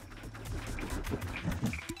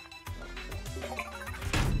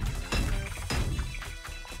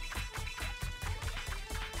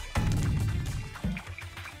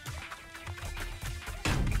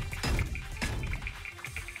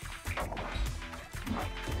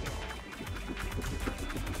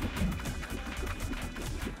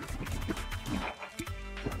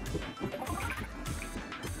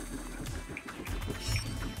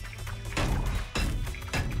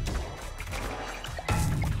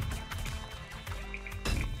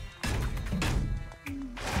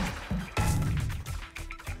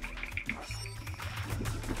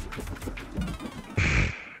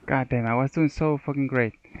 God damn, I was doing so fucking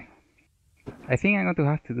great. I think I'm going to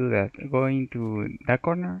have to do that. Go into that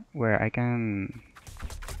corner where I can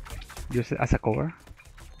use it as a cover.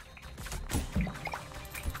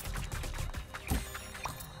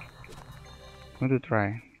 I'm going to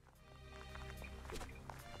try.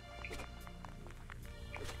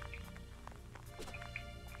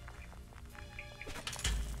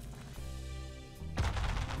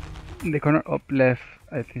 In the corner up left,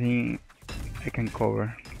 I think I can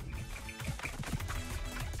cover.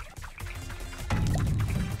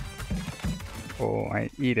 Oh, I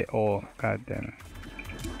eat it all. God damn it.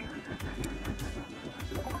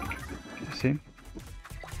 You see?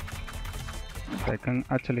 So I can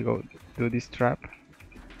actually go do this trap.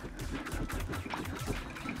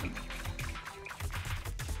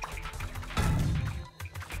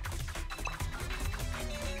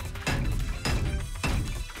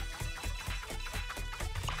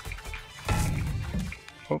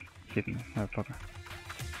 Oh, hit me, motherfucker.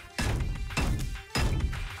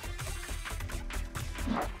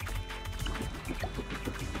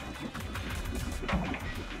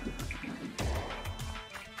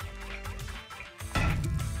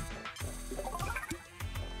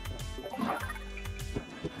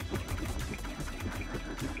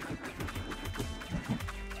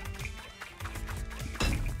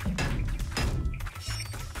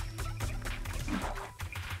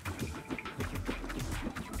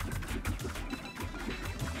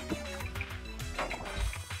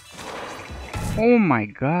 Oh my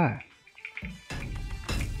god.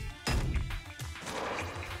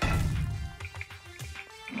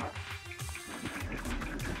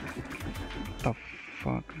 What the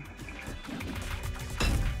fuck?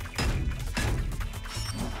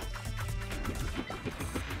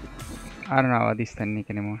 I don't know about this technique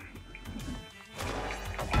anymore.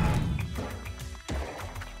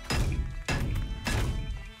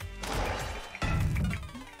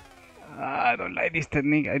 I don't like this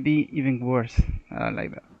technique. I did even worse. I don't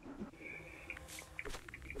like that.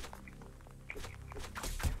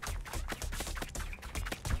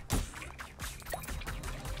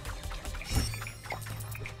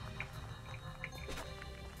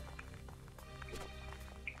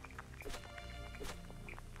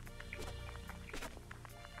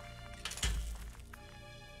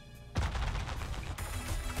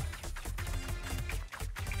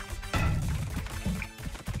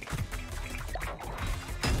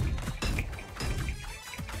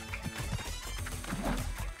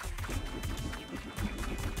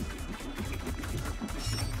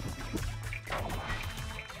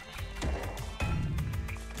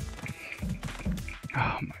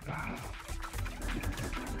 Oh my god.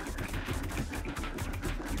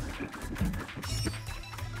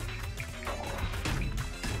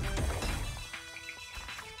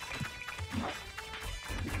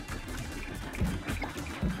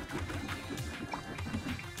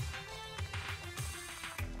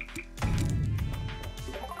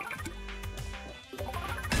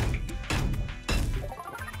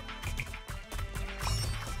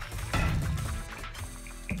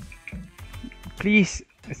 Please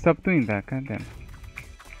stop doing that, goddamn.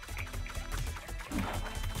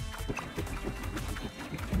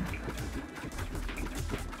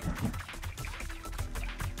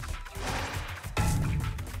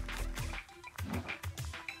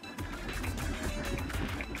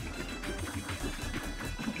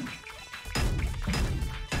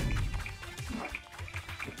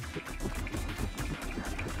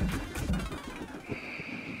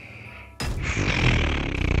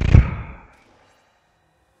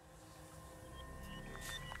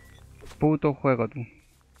 Puto juego, tú.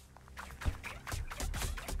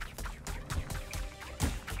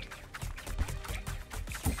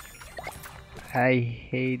 I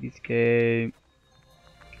hate this game.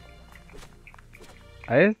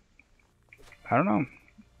 I don't know.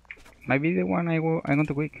 Might be the one I'm going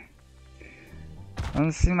to quick. I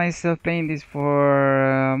don't see myself playing this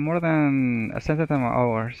for more than a certain amount of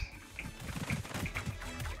hours.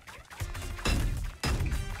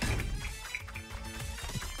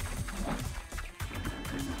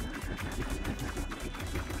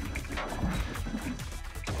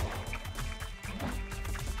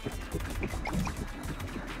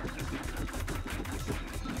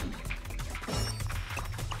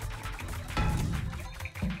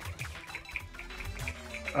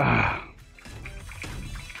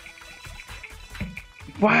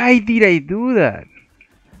 Why did I do that?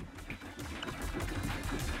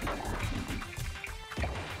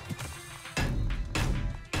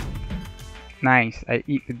 Nice. I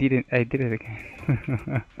did it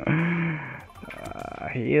again.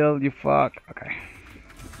 Heal, you fuck. Okay.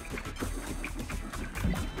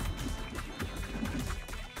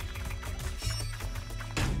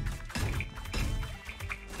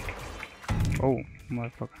 Oh,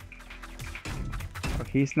 motherfucker. Oh,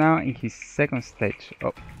 he's now in his second stage.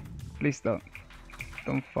 Oh, please don't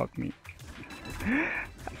fuck me.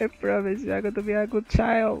 I promise you I'm gonna be a good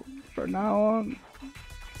child from now on.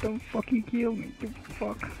 Don't fucking kill me, you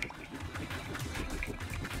fuck.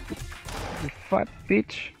 You fat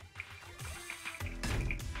bitch.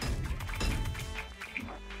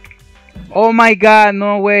 Oh my god,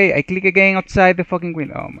 no way. I click again outside the fucking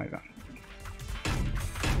window. Oh my god.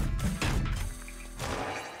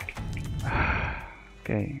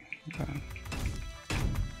 Okay.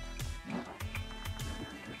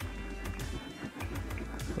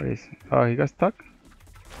 Where is he? Oh, he got stuck?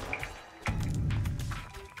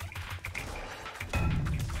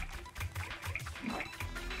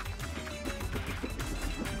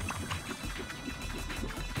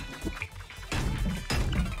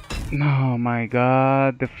 No, my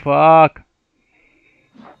god, the fuck.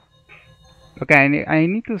 Okay, I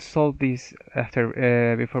need to solve this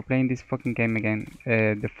after before playing this fucking game again.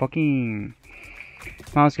 The fucking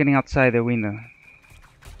mouse getting outside the window.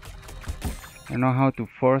 I know how to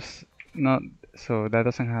force not so that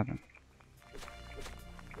doesn't happen.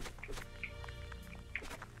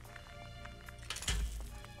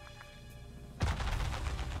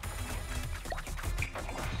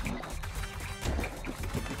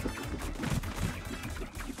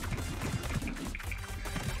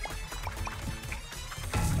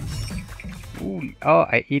 Ooh, oh,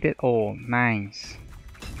 I eat it all. Nice.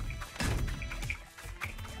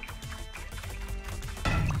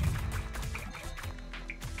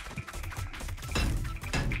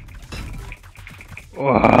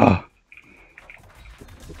 Oh.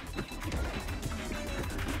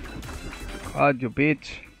 God, you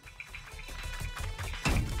bitch.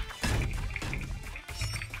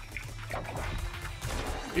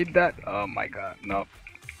 Eat that. Oh my god, no.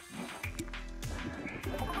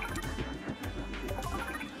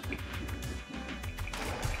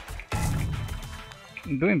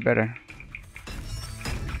 I'm doing better.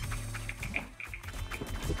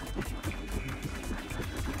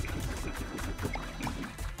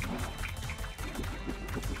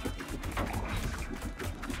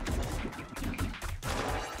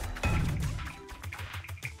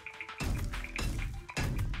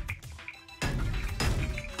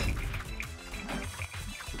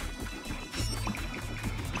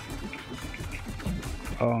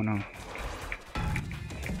 Oh no.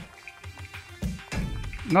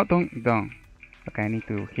 No, don't. Okay, I need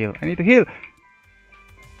to heal. I need to heal!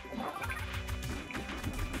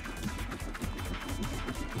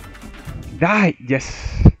 Die!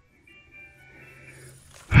 Yes!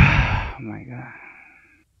 Oh my god.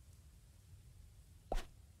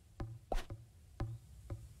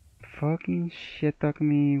 Fucking shit took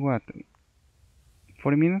me, what?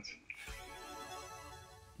 40 minutes?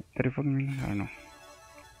 30 fucking minutes? I don't know.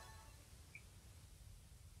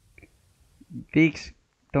 Dix,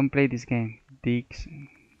 don't play this game. Dix.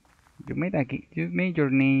 You made your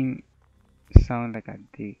name sound like a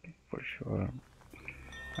dick for sure.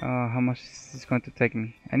 How much is this going to take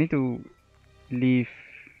me? I need to leave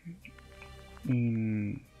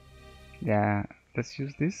in. Yeah, let's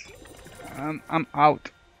use this. I'm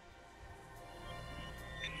out.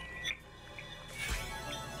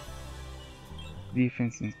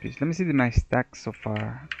 Defense and speech. Let me see my stack so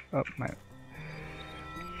far. Oh my.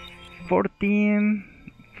 14,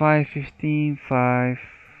 5, 15, 5.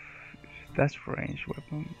 That's range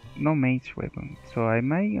weapon, no mage weapon. So I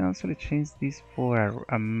might also change this for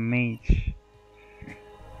a mage.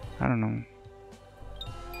 I don't know.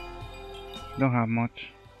 Don't have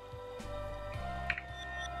much.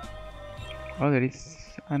 Oh, there is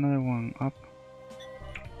another one up.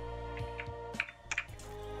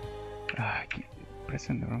 I keep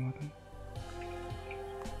pressing the wrong button.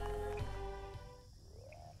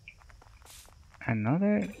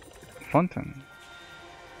 Another fountain.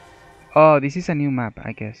 Oh, this is a new map,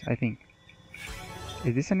 I guess. I think.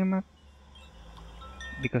 Is this a new map?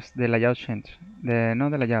 Because the layout changed. Not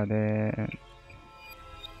the layout. Yeah.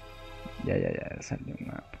 It's a new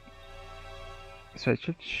map. So I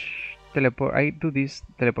should teleport. I do this,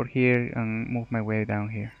 teleport here, and move my way down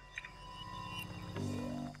here.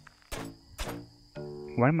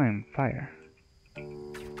 Why am I on fire?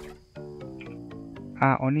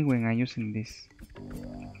 Ah, only when I'm using this.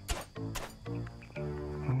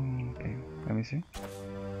 Oh, okay. Let me see.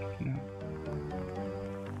 No.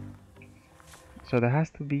 So there has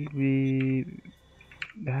to be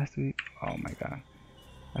oh my god.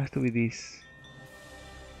 There has to be this.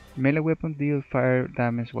 Melee weapon deal fire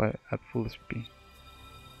damage while at full speed.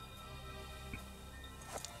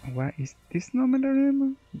 Why is this not melee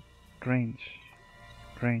weapon?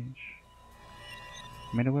 Range.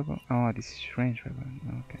 Metal weapon? Oh, this is range weapon.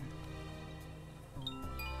 Okay.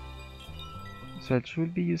 So I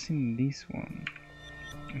should be using this one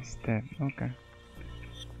instead. Okay.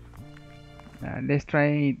 Let's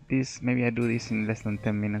try this. Maybe I do this in less than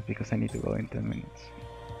 10 minutes because I need to go in 10 minutes.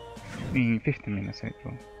 In 15 minutes I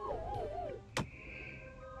go.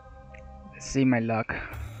 Let's see my luck.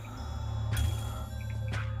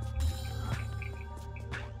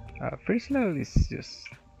 First level is just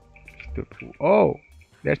stupid. Oh!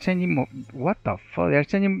 They're changing. What the fuck? They're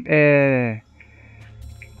changing. They're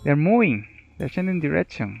moving. They're changing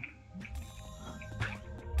direction.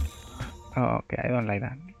 Oh, okay. I don't like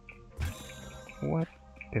that. What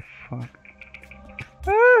the fuck?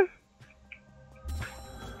 Ah!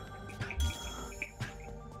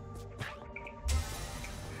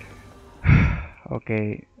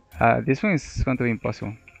 Okay. This one is going to be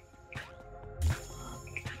impossible.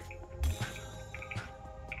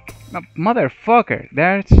 No, motherfucker!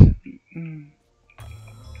 There's. What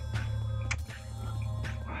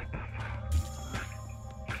the fuck?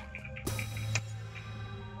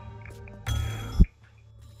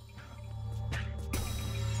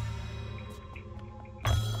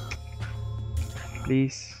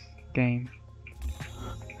 Please, game.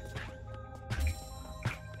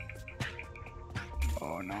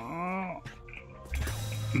 Oh no!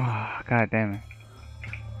 Oh, God damn it!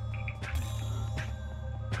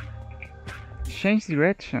 Change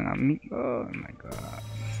direction. I mean, oh my god.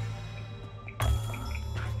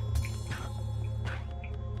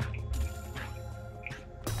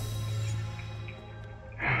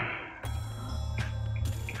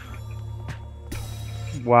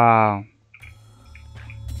 Wow.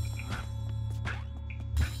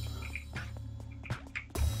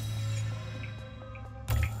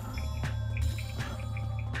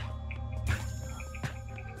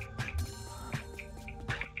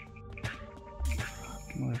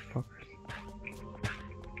 Motherfuckers.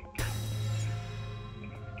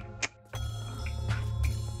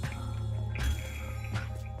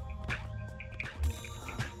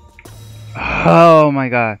 Oh my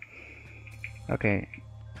god. Okay.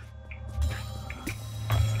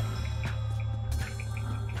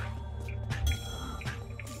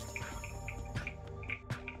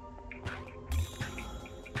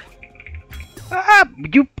 Ah,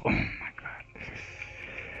 you. Oh my god.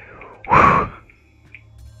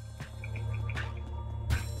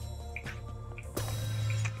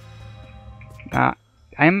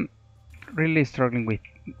 I'm really struggling with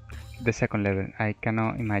the second level. I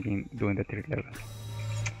cannot imagine doing the third level.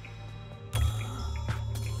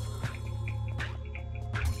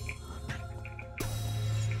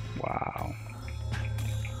 Wow.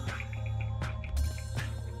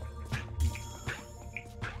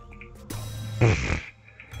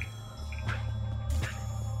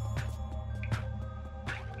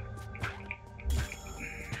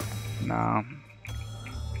 No.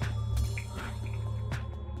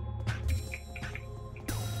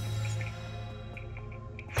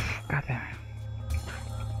 God damn it.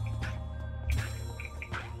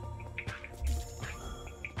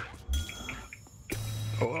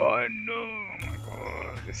 Oh no, oh my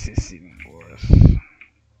god, this is even worse.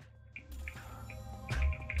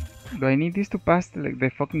 Do I need this to pass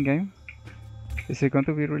the fucking game? Is it going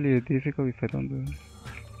to be really difficult if I don't do it?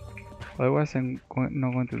 Otherwise I'm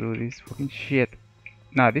not going to do this fucking shit.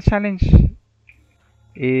 No, this challenge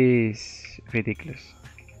is ridiculous.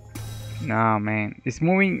 No man, it's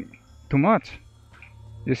moving too much.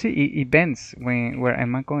 You see, it bends where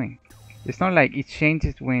I'm going. It's not like it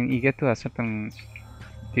changes when you get to a certain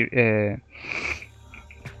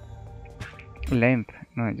length.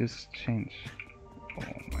 No, it just change. Oh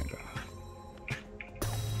my god.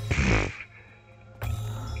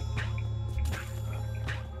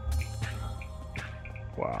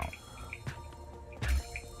 Wow.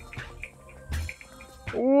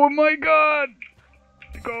 Oh my god!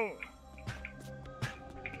 Go!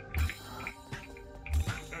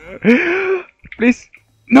 Please!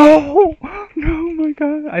 No! No, my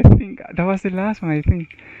god! I think that was the last one, I think.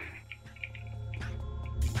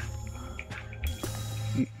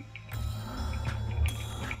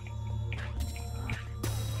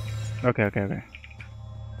 Okay, okay, okay.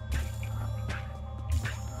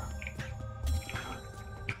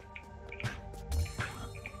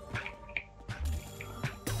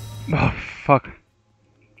 Oh, fuck.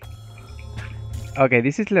 Okay,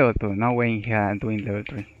 this is level 2. No way in here I'm doing level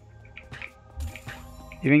 3.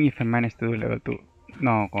 Even if I manage to do level 2,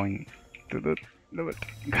 no going to do level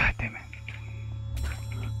 3. God damn it.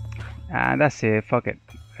 That's it. Fuck it.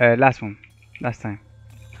 Last one. Last time.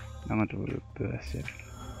 I'm going to do that shit.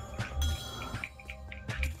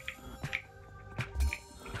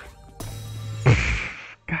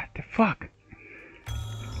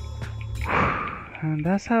 And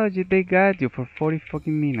that's how they got you for 40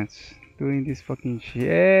 fucking minutes doing this fucking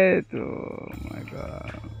shit. Oh my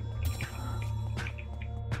god.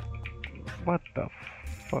 What the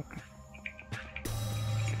fuck?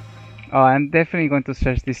 Oh, I'm definitely going to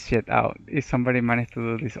search this shit out if somebody managed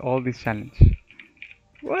to do all this challenge.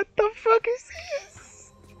 What the fuck is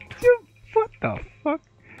this? What the fuck?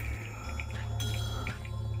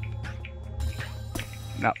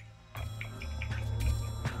 No.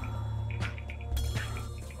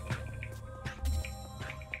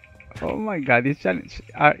 Oh my god, these challenges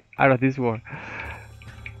are out of this world.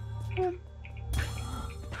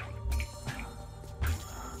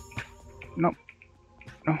 No.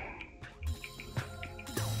 No.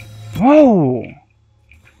 Whoa!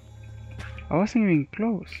 I wasn't even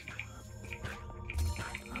close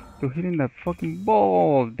to hitting that fucking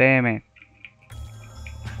ball, damn it.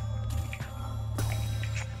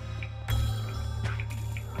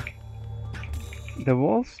 The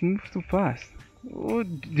balls move too fast. Oh,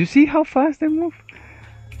 do you see how fast they move?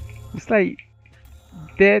 It's like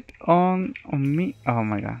dead on me. Oh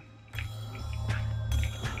my god.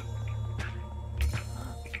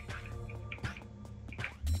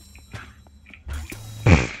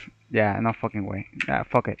 Yeah, no fucking way. Yeah,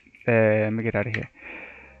 fuck it. Let me get out of here.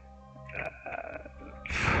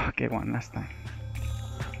 Okay, one last time.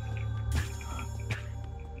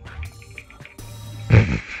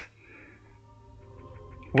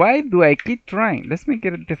 Why do I keep trying? Let me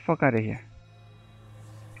get the fuck out of here.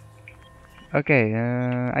 Okay,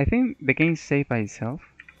 I think the game's saved by itself.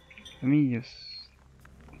 Let me just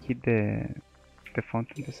hit the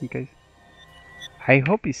fountain just in case. I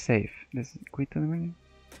hope it's safe. Let's quit the menu.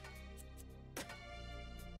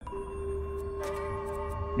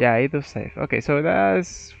 Yeah, it was safe. Okay, so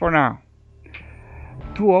that's for now.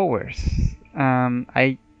 2 hours.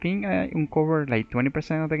 I think I uncovered like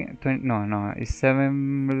 20% of the game. No, it's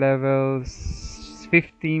 7 levels,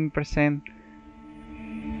 15%.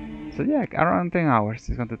 So yeah, around 10 hours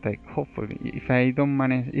it's going to take. Hopefully, if I don't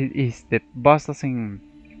manage, if the boss doesn't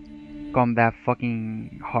come that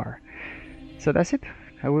fucking hard. So that's it.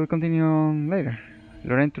 I will continue on later.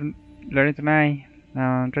 Learn tonight.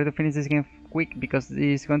 Try to finish this game quick because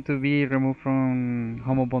it's going to be removed from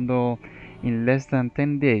Homo Bundle in less than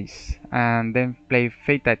 10 days, and then play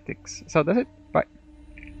Fate Tactics. So that's it.